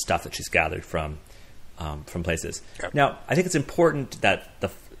all of the stuff that she's gathered from places. Yep. Now, I think it's important that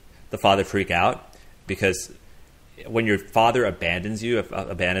the father freak out, because when your father abandons you,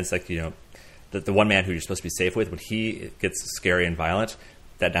 abandons, like, the one man who you're supposed to be safe with, when he gets scary and violent,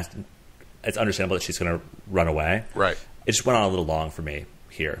 it's understandable that she's going to run away. Right. It just went on a little long for me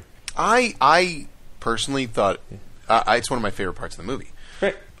here. I personally thought it's one of my favorite parts of the movie.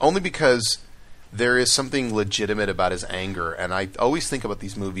 Right. Only because there is something legitimate about his anger, and I always think about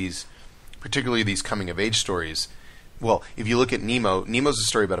these movies, particularly these coming-of-age stories. Well, if you look at Nemo, Nemo's a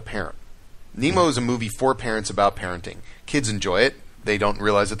story about a parent. Nemo is a movie for parents about parenting. Kids enjoy it. They don't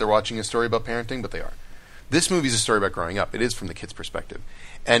realize that they're watching a story about parenting, but they are. This movie is a story about growing up. It is from the kid's perspective.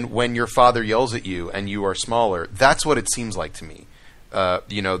 And when your father yells at you and you are smaller, that's what it seems like to me.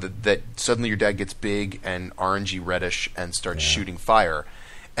 that suddenly your dad gets big and orangey reddish and starts shooting fire,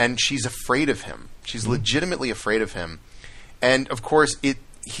 and she's afraid of him. She's legitimately afraid of him, and of course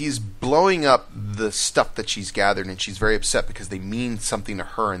he's blowing up the stuff that she's gathered, and she's very upset because they mean something to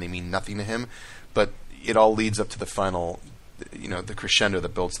her and they mean nothing to him. But it all leads up to the final, the crescendo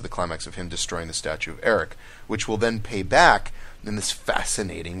that builds to the climax of him destroying the statue of Eric, which will then pay back in this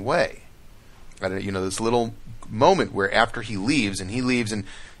fascinating way. This little moment where after he leaves, and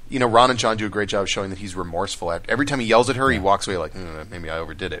Ron and John do a great job showing that he's remorseful. Every time he yells at her, he walks away like, maybe I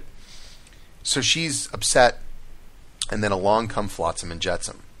overdid it. So she's upset, and then along come Flotsam and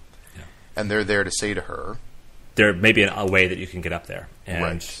Jetsam. Yeah. And they're there to say to her, there may be a way that you can get up there. And,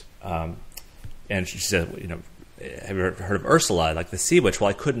 right. And she said, have you heard of Ursula, like the sea witch? Well,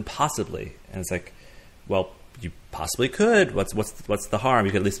 I couldn't possibly. And it's like, well, you possibly could. What's the harm?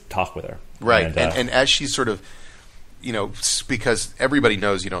 You could at least talk with her. Right. And as she's sort of, because everybody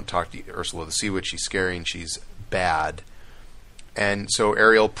knows you don't talk to Ursula the sea witch. She's scary and she's bad. And so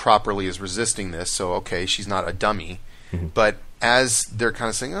Ariel properly is resisting this. So, okay, she's not a dummy. Mm-hmm. But as they're kind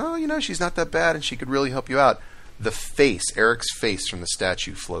of saying, oh, she's not that bad and she could really help you out, Eric's face from the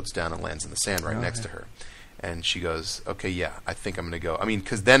statue floats down and lands in the sand right next to her. And she goes, okay, yeah, I think I'm going to go. I mean,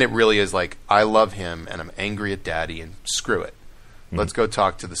 because then it really is like, I love him and I'm angry at Daddy and screw it. Mm-hmm. Let's go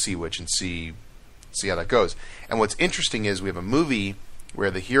talk to the sea witch and see how that goes. And what's interesting is we have a movie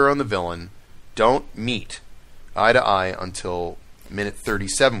where the hero and the villain don't meet eye to eye until minute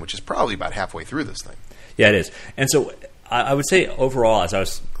 37, which is probably about halfway through this thing. Yeah, it is. And so I would say overall, as I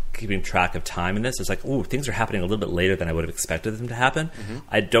was keeping track of time in this, it's like, ooh, things are happening a little bit later than I would have expected them to happen. Mm-hmm.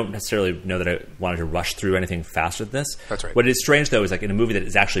 I don't necessarily know that I wanted to rush through anything faster than this. That's right. What is strange, though, is like in a movie that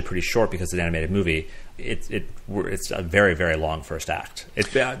is actually pretty short because it's an animated movie, it's a very, very long first act.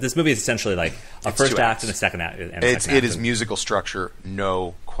 This movie is essentially like a first act and a second act. It is musical structure,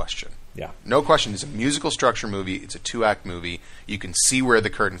 no question. Yeah. No question. It's a musical structure movie. It's a 2-act movie. You can see where the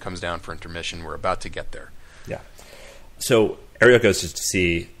curtain comes down for intermission. We're about to get there. Yeah. So Ariel goes to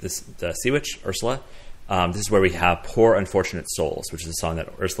see the sea witch, Ursula. This is where we have Poor Unfortunate Souls, which is a song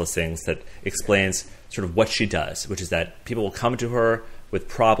that Ursula sings that explains sort of what she does, which is that people will come to her with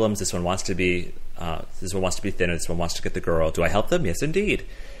problems. This one wants to be thinner. This one wants to get the girl. Do I help them? Yes, indeed.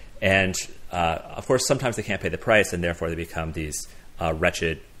 And of course, sometimes they can't pay the price, and therefore they become these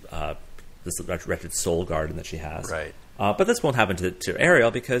wretched soul garden that she has. Right. But this won't happen to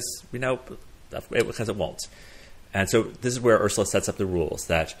Ariel because it won't. And so this is where Ursula sets up the rules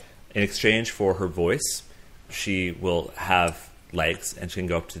that in exchange for her voice, she will have legs and she can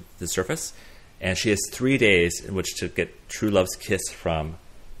go up to the surface. And she has 3 days in which to get true love's kiss from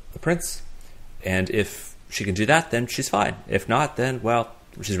the prince. And if she can do that, then she's fine. If not, then, well,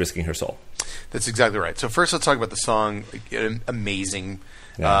 she's risking her soul. That's exactly right. So first let's talk about the song. Amazing.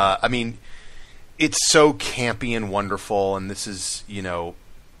 Yeah. I mean, it's so campy and wonderful. And this is,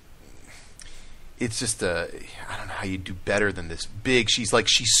 it's just I don't know how you do better than this big. She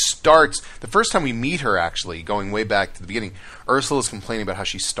starts, the first time we meet her actually, going way back to the beginning, Ursula's complaining about how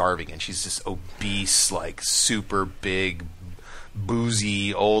she's starving and she's this obese, like super big,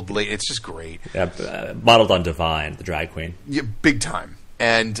 boozy old lady. It's just great. Yeah, modeled on Divine, the drag queen. Yeah, big time.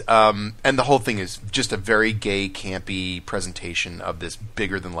 And the whole thing is just a very gay, campy presentation of this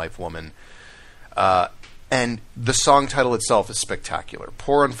bigger than life woman. And the song title itself is spectacular.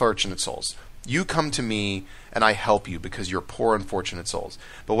 Poor Unfortunate Souls. You come to me and I help you because you're poor, unfortunate souls.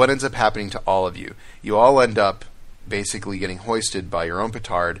 But what ends up happening to all of you? You all end up basically getting hoisted by your own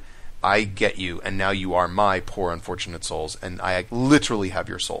petard. I get you, and now you are my poor, unfortunate souls, and I literally have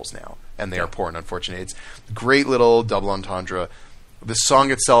your souls now, and they are poor and unfortunate. It's a great little double entendre. The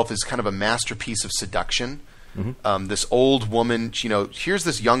song itself is kind of a masterpiece of seduction. Mm-hmm. This old woman, here's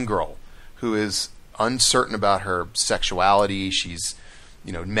this young girl who is uncertain about her sexuality. She's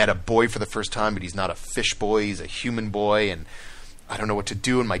met a boy for the first time, but he's not a fish boy, he's a human boy, and I don't know what to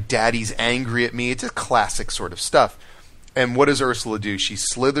do, and my daddy's angry at me. It's a classic sort of stuff. And what does Ursula do? She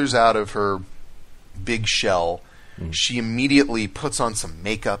slithers out of her big shell. Mm. She immediately puts on some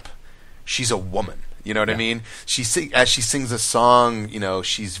makeup. She's a woman. You know what I mean? As she sings a song,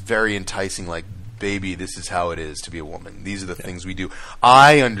 she's very enticing, like, baby, this is how it is to be a woman. These are the things we do.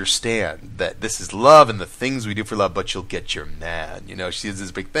 I understand that this is love and the things we do for love, but you'll get your man. She has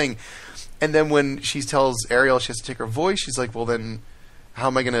this big thing. And then when she tells Ariel she has to take her voice, she's like, well, then how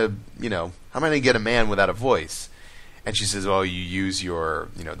am I going to get a man without a voice? And she says, oh, you use your,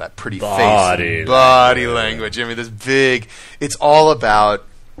 that pretty face, body language. I mean, this big, it's all about,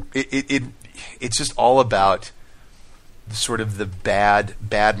 it's just all about sort of the bad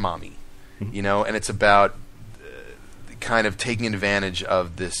mommy. And it's about kind of taking advantage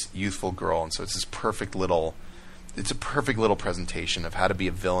of this youthful girl, and so it's a perfect little presentation of how to be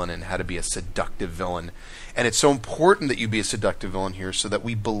a villain and how to be a seductive villain. And it's so important that you be a seductive villain here so that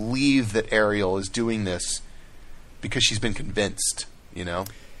we believe that Ariel is doing this because she's been convinced, you know?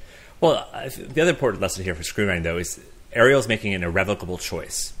 Well, the other important lesson here for screenwriting, though, is Ariel's making an irrevocable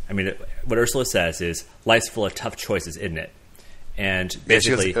choice. I mean, what Ursula says is, life's full of tough choices, isn't it? And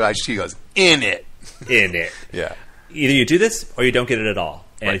basically... She goes, in it. In it. Yeah. Either you do this or you don't get it at all.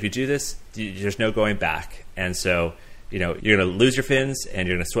 And if you do this, there's no going back. And so, you're going to lose your fins and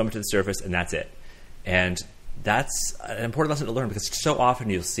you're going to swim to the surface, and that's it. And that's an important lesson to learn, because so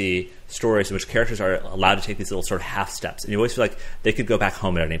often you'll see stories in which characters are allowed to take these little sort of half steps, and you always feel like they could go back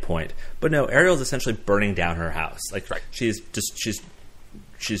home at any point. But no, Ariel's essentially burning down her house. Like she's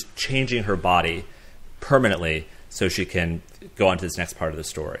changing her body permanently so she can go on to this next part of the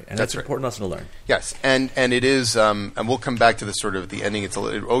story. And that's an important lesson to learn. Yes, and it is, and we'll come back to this sort of at the ending. It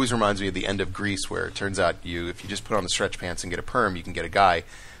always reminds me of the end of Grease, where it turns out if you just put on the stretch pants and get a perm, you can get a guy.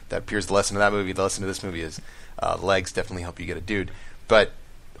 That appears the lesson of that movie. The lesson of this movie is legs definitely help you get a dude. But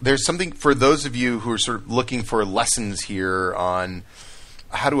there's something for those of you who are sort of looking for lessons here on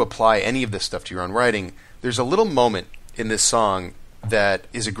how to apply any of this stuff to your own writing. There's a little moment in this song that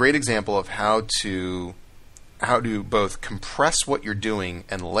is a great example of how to both compress what you're doing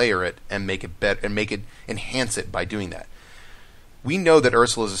and layer it and make it better and enhance it by doing that. We know that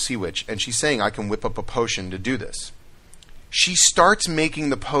Ursula is a sea witch, and she's saying, I can whip up a potion to do this. She starts making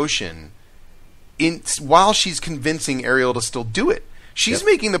the potion while she's convincing Ariel to still do it. She's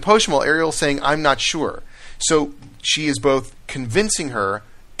making the potion while Ariel's saying, I'm not sure. So she is both convincing her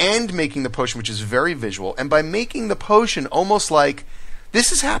and making the potion, which is very visual. And by making the potion almost like,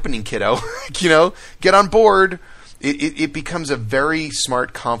 this is happening, kiddo, get on board. It becomes a very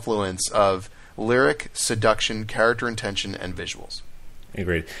smart confluence of lyric, seduction, character intention, and visuals.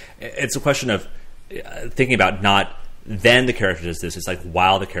 Agreed. It's a question of thinking about not then the character does this. It's like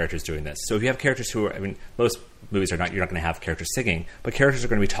while the character is doing this. So if you have characters who are, most movies you're not going to have characters singing, but characters are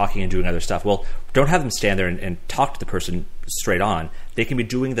going to be talking and doing other stuff. Well, don't have them stand there and talk to the person straight on. They can be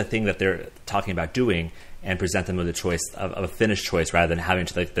doing the thing that they're talking about doing and present them with a choice of a finished choice rather than having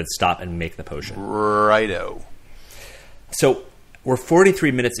to then stop and make the potion. Righto. So we're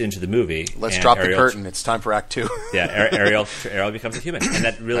 43 minutes into the movie. Let's drop the curtain. It's time for Act 2. Ariel becomes a human, and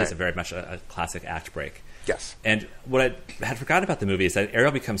that really is very much a classic act break. Yes. And what I had forgotten about the movie is that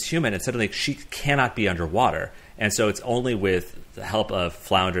Ariel becomes human, and suddenly she cannot be underwater. And so it's only with the help of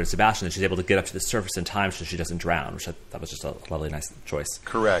Flounder and Sebastian that she's able to get up to the surface in time so she doesn't drown, which I thought was just a lovely, nice choice.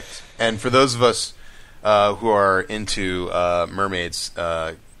 Correct. And for those of us who are into mermaids,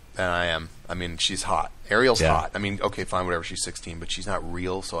 and I am, she's hot. Ariel's hot. Okay, fine, whatever, she's 16, but she's not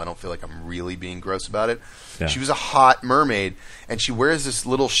real, so I don't feel like I'm really being gross about it. Yeah. She was a hot mermaid, and she wears this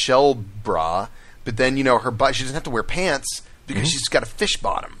little shell bra, but then, her butt, she doesn't have to wear pants because she's got a fish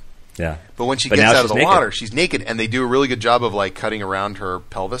bottom. Yeah. But when she gets out of the water, she's naked, and they do a really good job of cutting around her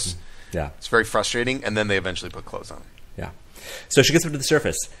pelvis. Yeah. It's very frustrating, and then they eventually put clothes on. Yeah. So she gets up to the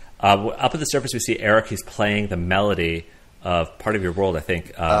surface. Up at the surface, we see Eric. He's playing the melody of Part of Your World, I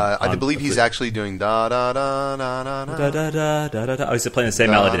think. I believe he's actually doing da da da da da da da da da da. Oh, he's playing the same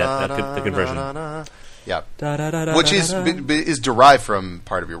melody, the good version. Yeah. Which is derived from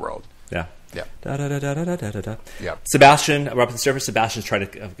Part of Your World. Yeah. Yeah. Yeah. Sebastian, we're up at the surface. Sebastian's trying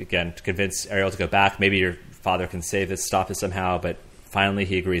to convince Ariel to go back. Maybe your father can save this, stop this somehow. But finally,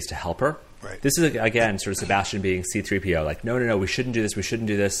 he agrees to help her. Right. This is again sort of Sebastian being C-3PO. Like, no, we shouldn't do this. We shouldn't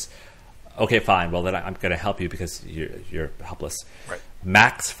do this. Okay, fine. Well, then I'm going to help you because you're helpless. Right.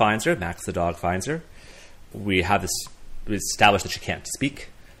 Max finds her. Max the dog finds her. We establish that she can't speak.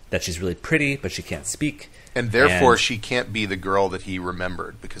 That she's really pretty, but she can't speak. And therefore, she can't be the girl that he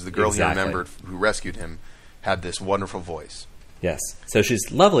remembered, because the girl he remembered who rescued him had this wonderful voice. Yes. So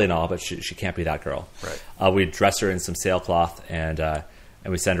she's lovely and all, but she can't be that girl. Right. We dress her in some sailcloth, and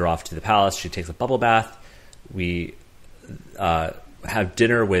we send her off to the palace. She takes a bubble bath. We have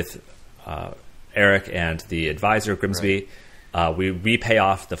dinner with Eric and the advisor, Grimsby. Right. We repay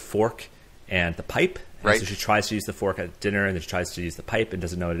off the fork and the pipe. Right. So she tries to use the fork at dinner, and then she tries to use the pipe and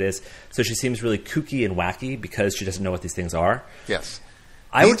doesn't know what it is. So she seems really kooky and wacky because she doesn't know what these things are. Yes.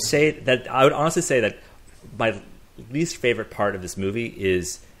 I would honestly say that my least favorite part of this movie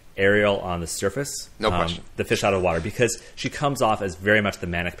is Ariel on the surface. No question. The fish out of water, because she comes off as very much the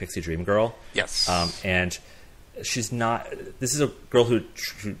manic pixie dream girl. Yes. And she's not. This is a girl who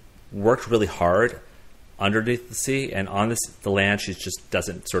worked really hard underneath the sea, and on the land she just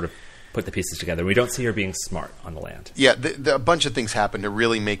doesn't sort of put the pieces together. We don't see her being smart on the land. Yeah, a bunch of things happen to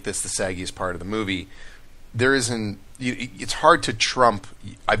really make this the saggiest part of the movie. there isn't. It's hard to trump.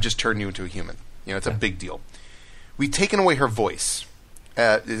 I've just turned you into a human. It's a big deal. We've taken away her voice.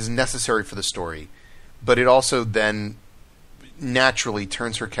 It is necessary for the story, but it also then naturally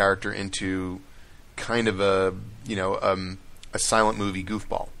turns her character into kind of a silent movie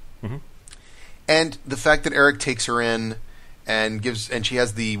goofball. Mm-hmm. And the fact that Eric takes her in and she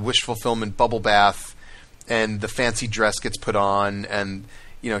has the wish fulfillment bubble bath, and the fancy dress gets put on, and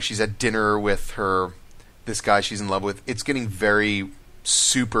she's at dinner with this guy she's in love with. It's getting very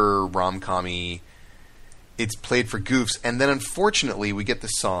super rom-com-y. It's played for goofs, and then unfortunately we get the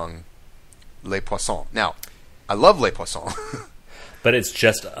song Les Poissons. Now, I love Les Poissons. But it's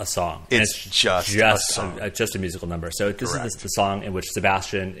just a song. It's just a song. Just a musical number. So this is the song in which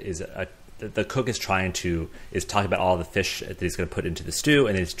Sebastian the cook is talking about all the fish that he's going to put into the stew,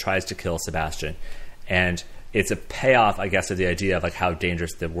 and he tries to kill Sebastian. And it's a payoff, I guess, of the idea of like how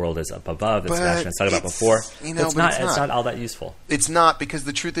dangerous the world is up above that Sebastian has talked about before. It's not all that useful. It's not, because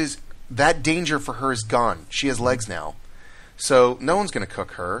the truth is that danger for her is gone. She has legs now. So no one's going to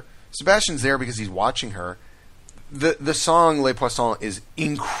cook her. Sebastian's there because he's watching her. The song Les Poissons is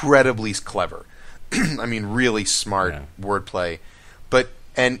incredibly clever. I mean, really smart wordplay. But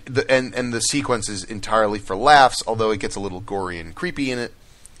and the sequence is entirely for laughs, although it gets a little gory and creepy in it.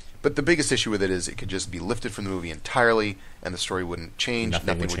 But the biggest issue with it is it could just be lifted from the movie entirely, and the story wouldn't change.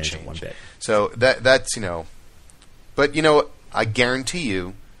 Nothing would change one bit. So that's But I guarantee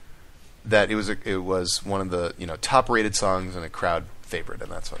you that it was one of the top rated songs and a crowd favorite,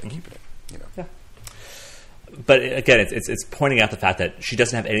 and that's why I'm keeping it. Yeah. But again, it's pointing out the fact that she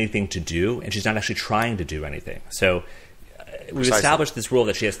doesn't have anything to do, and she's not actually trying to do anything. So we've established this rule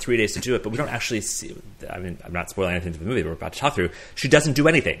that she has 3 days to do it, but we don't actually see. I mean, I'm not spoiling anything to the movie we're about to talk through. She doesn't do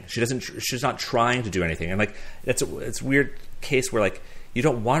anything. She's not trying to do anything, and like it's a weird case where like you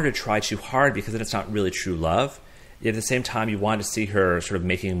don't want her to try too hard because then it's not really true love. Yet at the same time, you want to see her sort of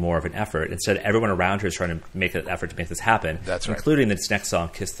making more of an effort. Instead, everyone around her is trying to make an effort to make this happen. That's right. Including this next song,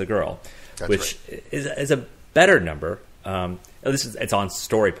 "Kiss the Girl," That's which right. is a better number. It's on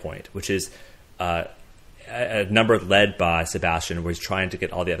Story Point, which is a number led by Sebastian, where he's trying to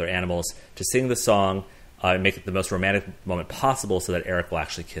get all the other animals to sing the song and make it the most romantic moment possible so that Eric will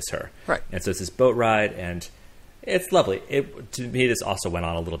actually kiss her. Right. And so it's this boat ride, and it's lovely. To me, this also went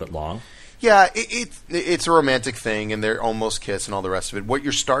on a little bit long. Yeah, it's a romantic thing, and they're almost kiss and all the rest of it. What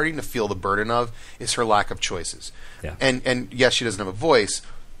you're starting to feel the burden of is her lack of choices. Yeah. And yes, she doesn't have a voice,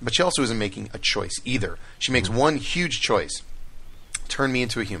 but she also isn't making a choice either. She makes one huge choice: turn me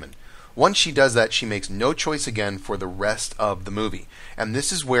into a human. Once she does that, she makes no choice again for the rest of the movie. And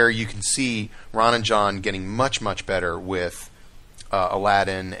this is where you can see Ron and John getting much, much better with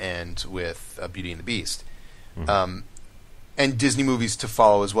Aladdin and with Beauty and the Beast. Mm-hmm. And Disney movies to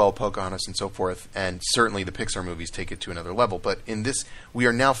follow as well, Pocahontas and so forth, and certainly the Pixar movies take it to another level. But in this, we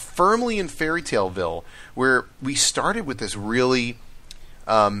are now firmly in Fairy Taleville, where we started with this really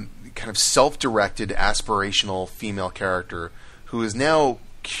kind of self-directed, aspirational female character who is now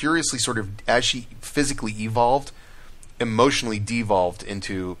curiously sort of, as she physically evolved, emotionally devolved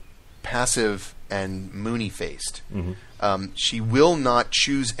into passive and moony-faced. Mm-hmm. She will not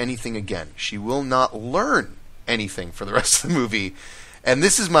choose anything again. She will not learn anything for the rest of the movie. And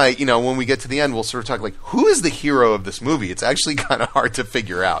this is my, when we get to the end, we'll sort of talk like, who is the hero of this movie? It's actually kind of hard to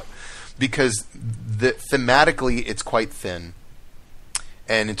figure out because thematically it's quite thin.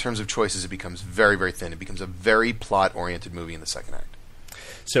 And in terms of choices, it becomes very, very thin. It becomes a very plot-oriented movie in the second act.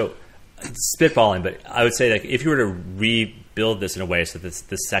 So, spitballing, but I would say like if you were to rebuild this in a way so that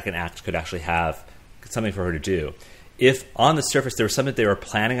the second act could actually have something for her to do, if on the surface there was something they were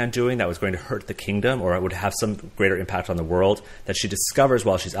planning on doing that was going to hurt the kingdom or it would have some greater impact on the world that she discovers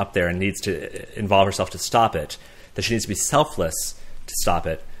while she's up there and needs to involve herself to stop it, that she needs to be selfless to stop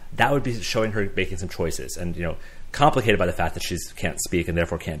it, that would be showing her making some choices and, complicated by the fact that she can't speak and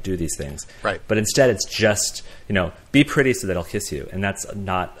therefore can't do these things. Right. But instead it's just, be pretty so that I'll kiss you. And that's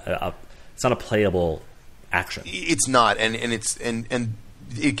not it's not a playable action. It's not. And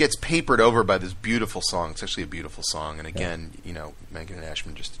it ggets papered over by this beautiful song. It's actually a beautiful song. And again, Megan and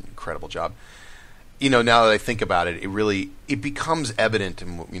Ashman just an incredible job. Now that I think about it, it becomes evident,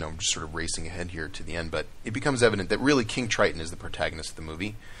 and I'm just sort of racing ahead here to the end, but it becomes evident that really King Triton is the protagonist of the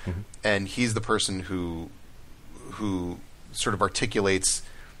movie. Mm-hmm. And he's the person who sort of articulates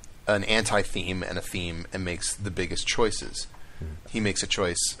an anti-theme and a theme and makes the biggest choices. Mm-hmm. He makes a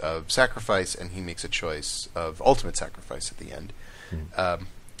choice of sacrifice, and he makes a choice of ultimate sacrifice at the end.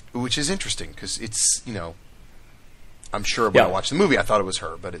 Mm-hmm. Which is interesting because it's, I'm sure when I watched the movie I thought it was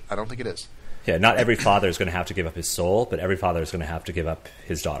her, but I don't think it is. Yeah, not every father is going to have to give up his soul, but every father is going to have to give up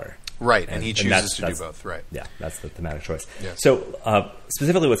his daughter. Right, and he chooses to do both, right. Yeah, that's the thematic choice. Yes. So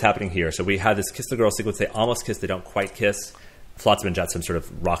specifically what's happening here, so we have this kiss the girl sequence. They almost kiss, they don't quite kiss. Flotsam and Jetsam sort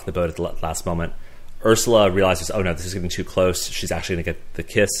of rock the boat at the last moment. Ursula realizes, oh no, this is getting too close. She's actually going to get the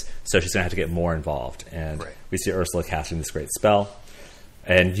kiss, so she's going to have to get more involved. And we see Ursula casting this great spell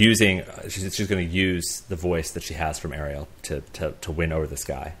and using, she's going to use the voice that she has from Ariel to win over this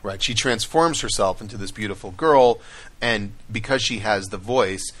guy. Right, she transforms herself into this beautiful girl, and because she has the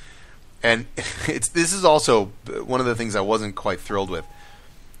voice, and this is also one of the things I wasn't quite thrilled with.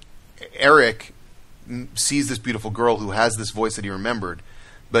 Eric sees this beautiful girl who has this voice that he remembered,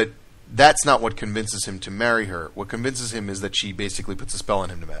 but that's not what convinces him to marry her. What convinces him is that she basically puts a spell on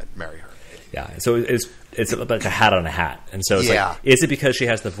him to marry her. Yeah, so it's like a hat on a hat. And so it's like, is it because she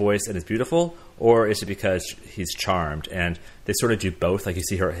has the voice and is beautiful, or is it because he's charmed? And they sort of do both. Like you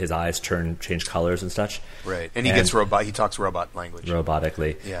see his eyes change colors and such. Right, and he gets robot. He talks robot language.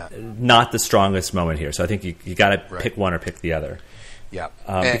 Robotically. Yeah. Not the strongest moment here. So I think you got to pick one or pick the other. Yeah,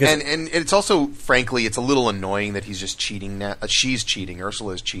 and it's also, frankly, it's a little annoying that he's just cheating now. She's cheating.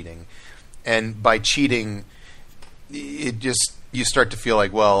 Ursula is cheating, and by cheating, you start to feel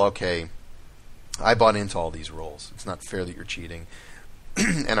like, well, okay, I bought into all these roles. It's not fair that you're cheating,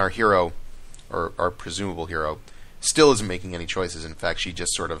 and our hero, or our presumable hero, still isn't making any choices. In fact, she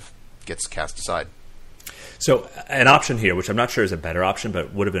just sort of gets cast aside. So an option here, which I'm not sure is a better option,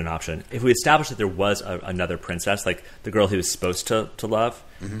 but would have been an option, if we established that there was another princess, like the girl he was supposed to love,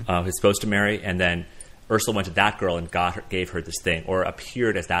 who's supposed to marry, and then Ursula went to that girl and gave her this thing, or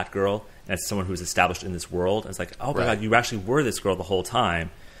appeared as that girl, and as someone who was established in this world, and it's like, oh my God, you actually were this girl the whole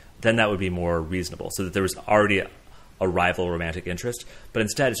time, then that would be more reasonable, so that there was already a rival romantic interest. But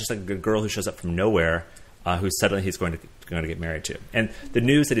instead, it's just like a girl who shows up from nowhere, who suddenly he's going to get married to. And the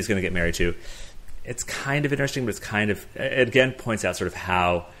news that he's going to get married to, it's kind of interesting, but it's kind of, it again points out sort of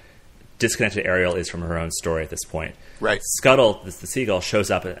how disconnected Ariel is from her own story at this point. Right. Scuttle, the seagull,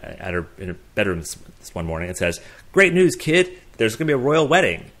 shows up in her bedroom this one morning and says, "Great news, kid! There's going to be a royal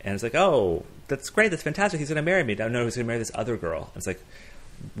wedding." And it's like, oh, that's great, that's fantastic. He's going to marry me. I know he's going to marry this other girl. And it's like,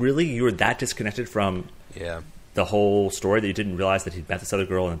 really, you were that disconnected from the whole story that you didn't realize that he'd met this other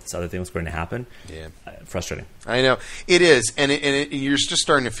girl and this other thing was going to happen? Yeah. Frustrating. I know. It is. And you're just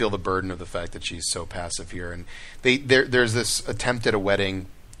starting to feel the burden of the fact that she's so passive here. And there's this attempt at a wedding.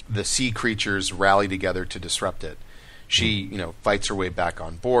 The sea creatures rally together to disrupt it. She, fights her way back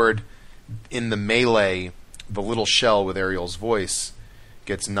on board. In the melee, the little shell with Ariel's voice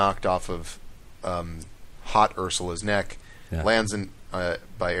gets knocked off of hot Ursula's neck, lands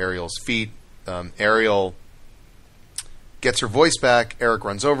by Ariel's feet. Ariel gets her voice back. Eric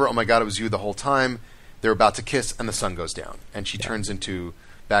runs over. Oh my God, it was you the whole time. They're about to kiss, and the sun goes down, and she turns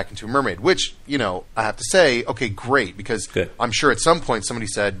back into a mermaid. Which, I have to say, okay, great, because I'm sure at some point somebody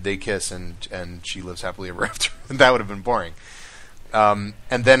said they kiss and she lives happily ever after. That would have been boring. And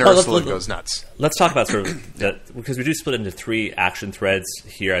then Ursula goes nuts. Let's talk about sort of that, because we do split into 3 action threads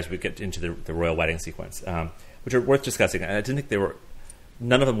here as we get into the royal wedding sequence, which are worth discussing. I didn't think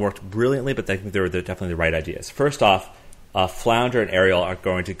none of them worked brilliantly, but I think they were definitely the right ideas. First off, Flounder and Ariel are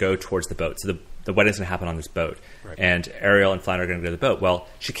going to go towards the boat. So the wedding's going to happen on this boat. Right. And Ariel and Flounder are going to go to the boat. Well,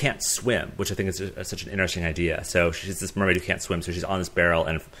 she can't swim, which I think is such an interesting idea. So she's this mermaid who can't swim, so she's on this barrel,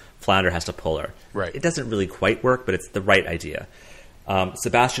 and Flounder has to pull her. Right. It doesn't really quite work, but it's the right idea.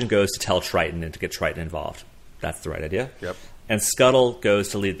 Sebastian goes to tell Triton and to get Triton involved. That's the right idea. Yep. And Scuttle goes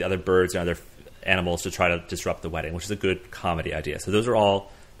to lead the other birds and other animals to try to disrupt the wedding, which is a good comedy idea. So those are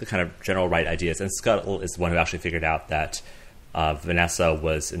all the kind of general right ideas. And Scuttle is the one who actually figured out that Vanessa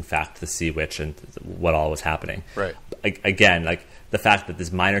was in fact the sea witch and what all was happening. Right. Again, like the fact that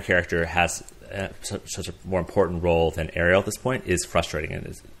this minor character has such a more important role than Ariel at this point is frustrating and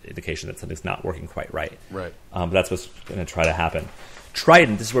is an indication that something's not working quite right. Right. But that's what's going to try to happen.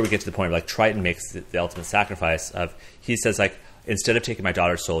 Triton, this is where we get to the point where Triton makes the ultimate sacrifice of, he says instead of taking my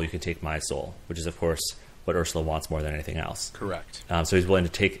daughter's soul, you can take my soul, which is of course what Ursula wants more than anything else. Correct. So he's willing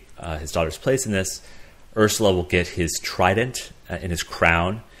to take his daughter's place in this. Ursula will get his trident in his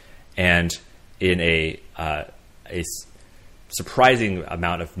crown, and in a surprising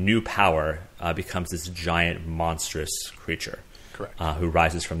amount of new power, becomes this giant, monstrous creature. Correct. Who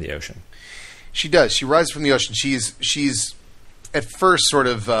rises from the ocean. She does. She rises from the ocean. She's at first sort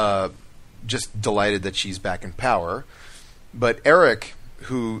of just delighted that she's back in power, but Eric,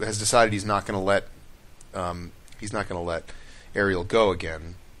 who has decided he's not going to let Ariel go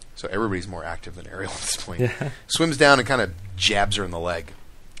again. So everybody's more active than Ariel at this point. Yeah. Swims down and kind of jabs her in the leg.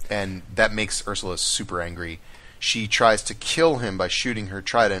 And that makes Ursula super angry. She tries to kill him by shooting her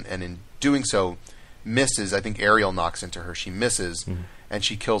trident, and in doing so, misses. I think Ariel knocks into her. She misses, and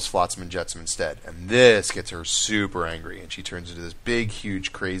she kills Flotsam and Jetsam instead. And this gets her super angry, and she turns into this big,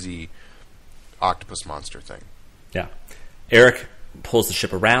 huge, crazy octopus monster thing. Yeah. Eric pulls the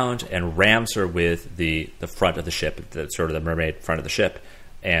ship around and rams her with the front of the ship, the sort of the mermaid front of the ship,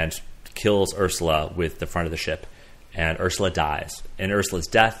 and kills Ursula with the front of the ship. And Ursula dies. In Ursula's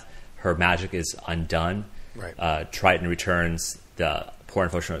death, her magic is undone. Right. Triton returns, the poor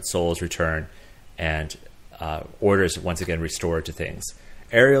unfortunate souls return, and order is once again restored to things.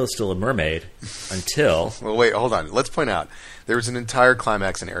 Ariel is still a mermaid until... Well, wait, hold on. Let's point out, there was an entire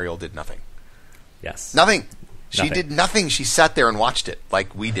climax and Ariel did nothing. Yes. Nothing. She did nothing. She sat there and watched it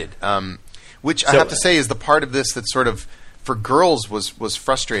like we did. Which I have to say is the part of this that sort of, for girls, was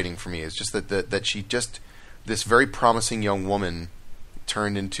frustrating for me. It's just that she just, this very promising young woman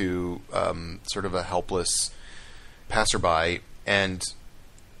turned into sort of a helpless passerby. And,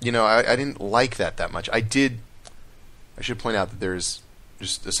 I didn't like that much. I should point out that there's,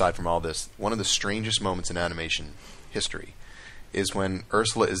 just aside from all this, one of the strangest moments in animation history is when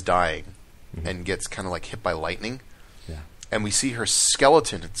Ursula is dying and gets kind of like hit by lightning. Yeah. And we see her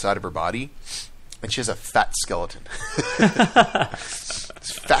skeleton inside of her body, and she has a fat skeleton.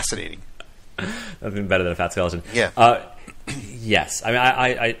 It's fascinating. Nothing better than a fat skeleton. Yeah. Yes. I mean,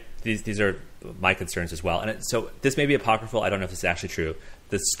 I these are my concerns as well. And so this may be apocryphal. I don't know if this is actually true.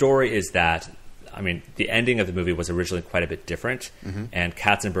 The story is that, I mean, the ending of the movie was originally quite a bit different, and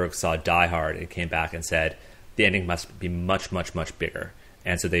Katzenberg saw Die Hard and came back and said the ending must be much, much, much bigger.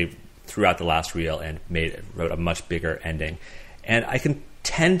 And so they threw out the last reel and wrote a much bigger ending. And I can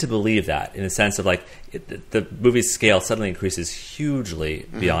tend to believe that in the sense of like the movie's scale suddenly increases hugely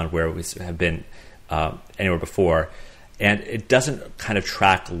beyond where we have been anywhere before. And it doesn't kind of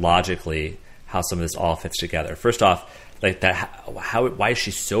track logically how some of this all fits together. First off, like that, why is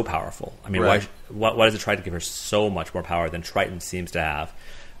she so powerful? I mean, right. why does it try to give her so much more power than Triton seems to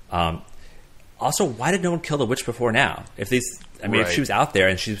have? Also, why did no one kill the witch before now? If she was out there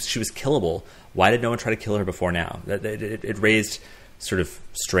and she was killable, why did no one try to kill her before now? It raised sort of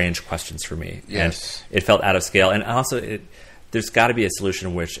strange questions for me. Yes. And it felt out of scale. And also, there's got to be a solution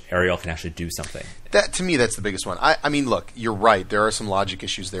in which Ariel can actually do something. That, to me, that's the biggest one. I mean, look, you're right. There are some logic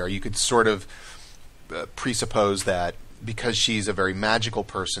issues there. You could sort of presuppose that because she's a very magical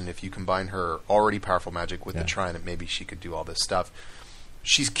person, if you combine her already powerful magic with the Trine, that maybe she could do all this stuff.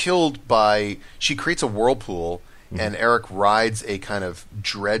 She's killed by... She creates a whirlpool, and Eric rides a kind of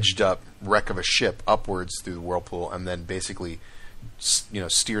dredged-up wreck of a ship upwards through the whirlpool, and then basically,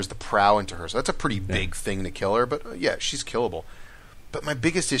 steers the prow into her. So that's a pretty big thing to kill her, but she's killable. But my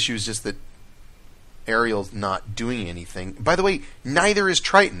biggest issue is just that Ariel's not doing anything. By the way, neither is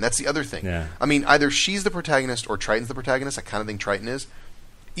Triton. That's the other thing. Yeah. I mean, either she's the protagonist or Triton's the protagonist. I kind of think Triton is.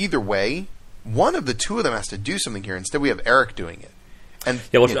 Either way, one of the two of them has to do something here. Instead, we have Eric doing it. And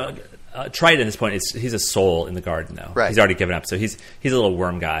Triton at this point he's a soul in the garden though. Right. He's already given up, so he's a little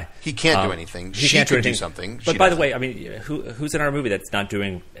worm guy. He can't do anything. He she can't could do do something. But by the way, I mean, who's in our movie that's not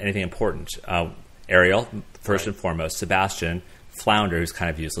doing anything important? Ariel, first and foremost. Sebastian, Flounder, who's kind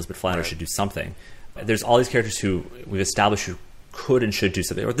of useless, but Flounder should do something. There's all these characters who we've established who could and should do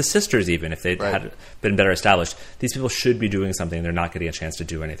something, or the sisters even, if they had been better established. These people should be doing something. They're not getting a chance to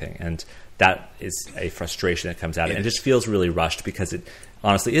do anything, and that is a frustration that comes out. And it just feels really rushed because it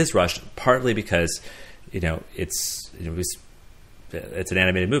honestly is rushed. Partly because it's an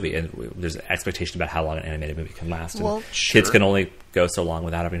animated movie, and there's an expectation about how long an animated movie can last. And well, sure. Kids can only go so long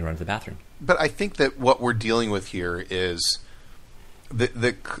without having to run to the bathroom. But I think that what we're dealing with here is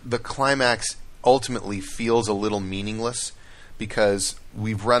the climax ultimately feels a little meaningless because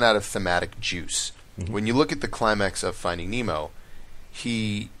we've run out of thematic juice. When you look at the climax of Finding Nemo,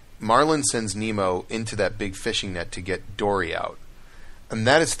 Marlin sends Nemo into that big fishing net to get Dory out. And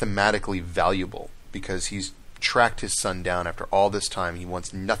that is thematically valuable because he's tracked his son down after all this time. He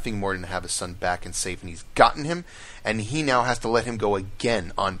wants nothing more than to have his son back and safe, and he's gotten him, and he now has to let him go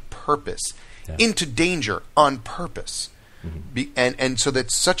again on purpose, into danger on purpose. And so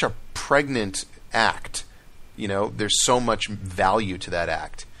that's such a pregnant act. There's so much value to that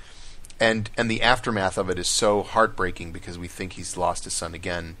act. And the aftermath of it is so heartbreaking because we think he's lost his son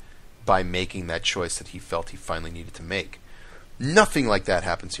again by making that choice that he felt he finally needed to make. Nothing like that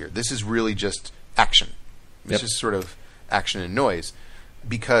happens here. This is really just action. It's just sort of action and noise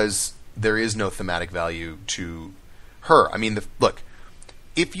because there is no thematic value to her. I mean, look,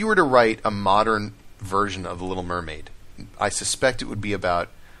 if you were to write a modern version of The Little Mermaid, I suspect it would be about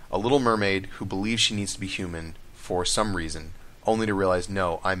a little mermaid who believes she needs to be human for some reason, only to realize,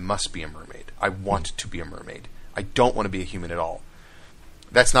 no, I must be a mermaid. I want to be a mermaid. I don't want to be a human at all.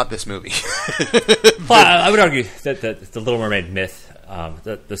 That's not this movie. Well, I would argue that the Little Mermaid myth,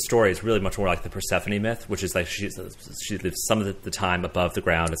 the story is really much more like the Persephone myth, which is like she lives some of the time above the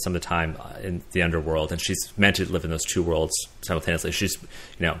ground and some of the time in the underworld, and she's meant to live in those two worlds simultaneously. She's,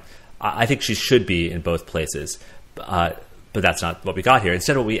 I think she should be in both places, but that's not what we got here.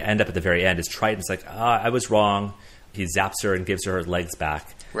 Instead, what we end up at the very end is Triton's like, I was wrong. He zaps her and gives her legs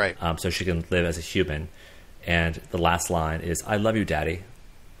back, right? So she can live as a human. And the last line is, "I love you, Daddy."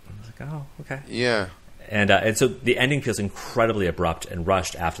 I was like, oh, okay. Yeah. And so the ending feels incredibly abrupt and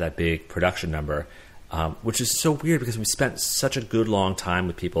rushed after that big production number, which is so weird because we spent such a good long time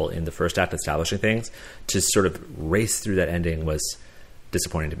with people in the first act establishing things. To sort of race through that ending was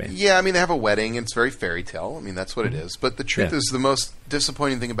disappointing to me. Yeah, I mean, they have a wedding. It's very fairy tale. I mean, that's what it is. But the truth is, the most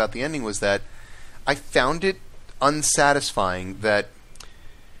disappointing thing about the ending was that I found it unsatisfying. That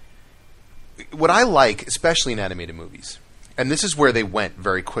what I like, especially in animated movies, and this is where they went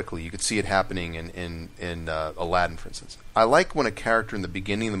very quickly. You could see it happening in Aladdin, for instance. I like when a character in the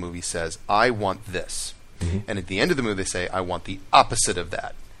beginning of the movie says, "I want this," and at the end of the movie they say, "I want the opposite of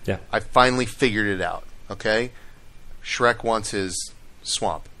that." Yeah, I finally figured it out. Okay, Shrek wants his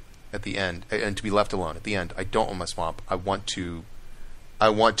swamp at the end, and to be left alone at the end. I don't want my swamp. I want to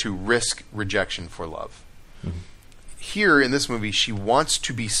risk rejection for love. Here in this movie, she wants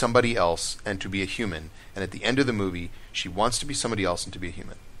to be somebody else and to be a human. And at the end of the movie, she wants to be somebody else and to be a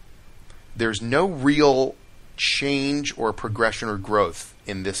human. There's no real change or progression or growth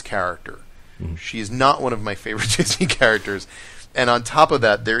in this character. She is not one of my favorite Disney characters. And on top of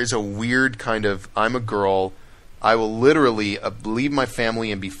that, there is a weird kind of, I'm a girl, I will literally leave my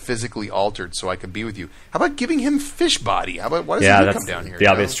family and be physically altered so I can be with you. How about giving him fish body? How about, why doesn't he come down here? The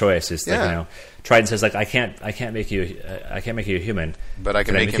obvious choice is that, Triton says, like, I can't make you a human, but I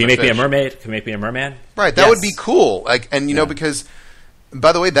can make him Can you make me a mermaid? Can you make me a merman? Right, that would be cool. Like, and know, because,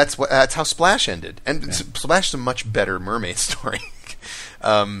 by the way, that's how Splash ended, and Splash is a much better mermaid story.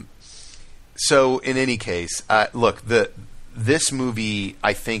 So, in any case, look, this movie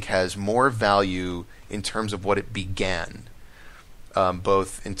I think has more value in terms of what it began,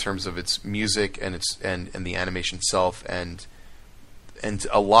 both in terms of its music and and the animation itself, and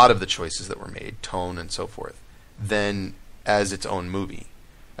a lot of the choices that were made, tone and so forth, than as its own movie.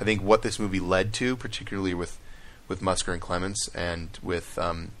 I think what this movie led to, particularly with Musker and Clements and with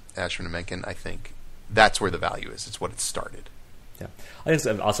Ashman and Menken, I think that's where the value is. It's what it started. Yeah, I think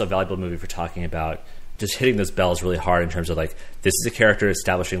it's also a valuable movie for talking about just hitting those bells really hard in terms of, like, this is a character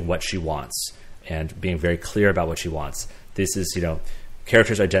establishing what she wants and being very clear about what she wants. This is,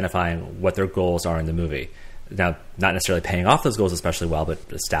 characters identifying what their goals are in the movie. Now, not necessarily paying off those goals especially well, but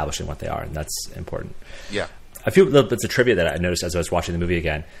establishing what they are, and that's important. Yeah. A few little bits of trivia that I noticed as I was watching the movie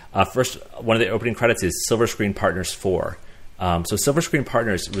again. First, one of the opening credits is Silver Screen Partners 4. So Silver Screen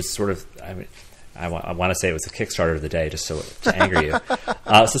Partners was sort of, I want to say it was a Kickstarter of the day, just to anger you.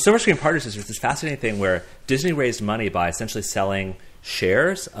 So Silver Screen Partners is this fascinating thing where Disney raised money by essentially selling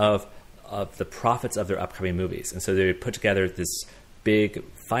shares of the profits of their upcoming movies. And so they put together this big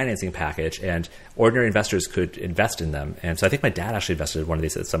financing package, and ordinary investors could invest in them. And so I think my dad actually invested in one of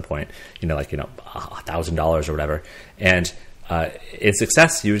these at some point, $1,000 or whatever. And in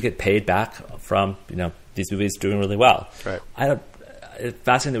success, you would get paid back from, these movies doing really well. Right. It's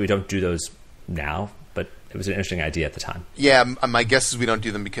fascinating that we don't do those now, but it was an interesting idea at the time. Yeah, my guess is we don't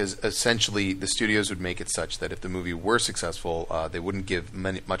do them because essentially the studios would make it such that if the movie were successful, they wouldn't give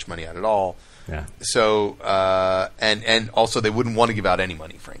much money out at all. Yeah. So and also they wouldn't want to give out any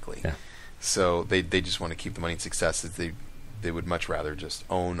money, frankly. Yeah. So they just want to keep the money in success. They would much rather just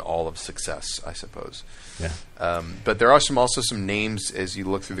own all of success, I suppose. Yeah. But there are also some names as you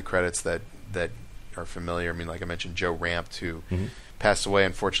look through the credits that are familiar. I mean, like I mentioned, Joe Rampt, who passed away,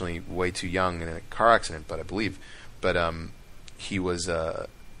 unfortunately, way too young in a car accident. But he was a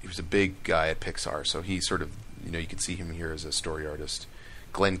big guy at Pixar, so he sort of, you could see him here as a story artist.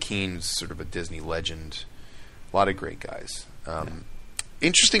 Glenn Keane's sort of a Disney legend. A lot of great guys.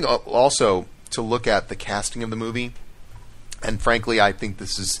 Interesting also to look at the casting of the movie, and frankly, I think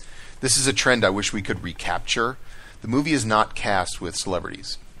this is a trend I wish we could recapture. The movie is not cast with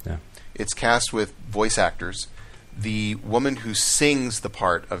celebrities. Yeah. It's cast with voice actors. The woman who sings the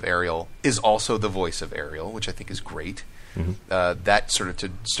part of Ariel is also the voice of Ariel, which I think is great. That sort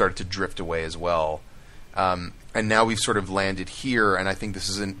of started to drift away as well. And now we've sort of landed here, and I think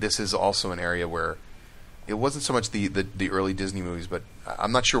this is also an area where it wasn't so much the early Disney movies, but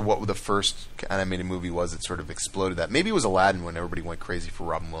I'm not sure what the first animated movie was that sort of exploded that. Maybe it was Aladdin when everybody went crazy for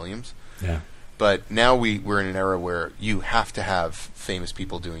Robin Williams. Yeah. But now we're in an era where you have to have famous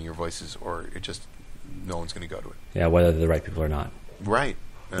people doing your voices, or no one's going to go to it. Yeah, whether they're the right people or not. Right.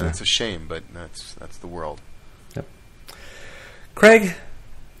 It's a shame, but that's the world. Yep. Craig,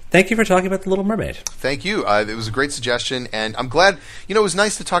 thank you for talking about The Little Mermaid. Thank you. It was a great suggestion, and I'm glad. It was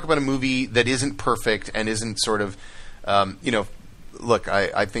nice to talk about a movie that isn't perfect and isn't sort of, look,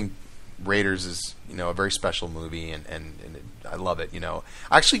 I think Raiders is a very special movie, and I love it. I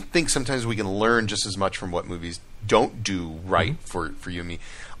actually think sometimes we can learn just as much from what movies don't do right for you and me.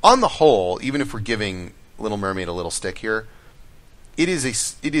 On the whole, even if we're giving Little Mermaid a little stick here, it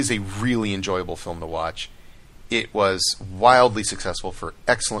is a really enjoyable film to watch. It was wildly successful for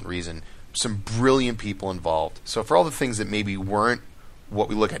excellent reason. Some brilliant people involved. So for all the things that maybe weren't what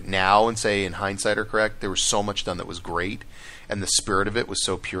we look at now and say in hindsight are correct, there was so much done that was great, and the spirit of it was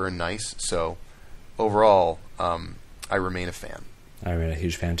so pure and nice. So overall, I remain a fan. I remain a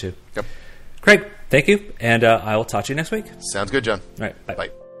huge fan too. Yep. Craig, thank you, and I will talk to you next week. Sounds good, John. All right, bye.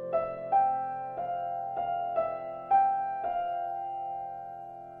 Bye.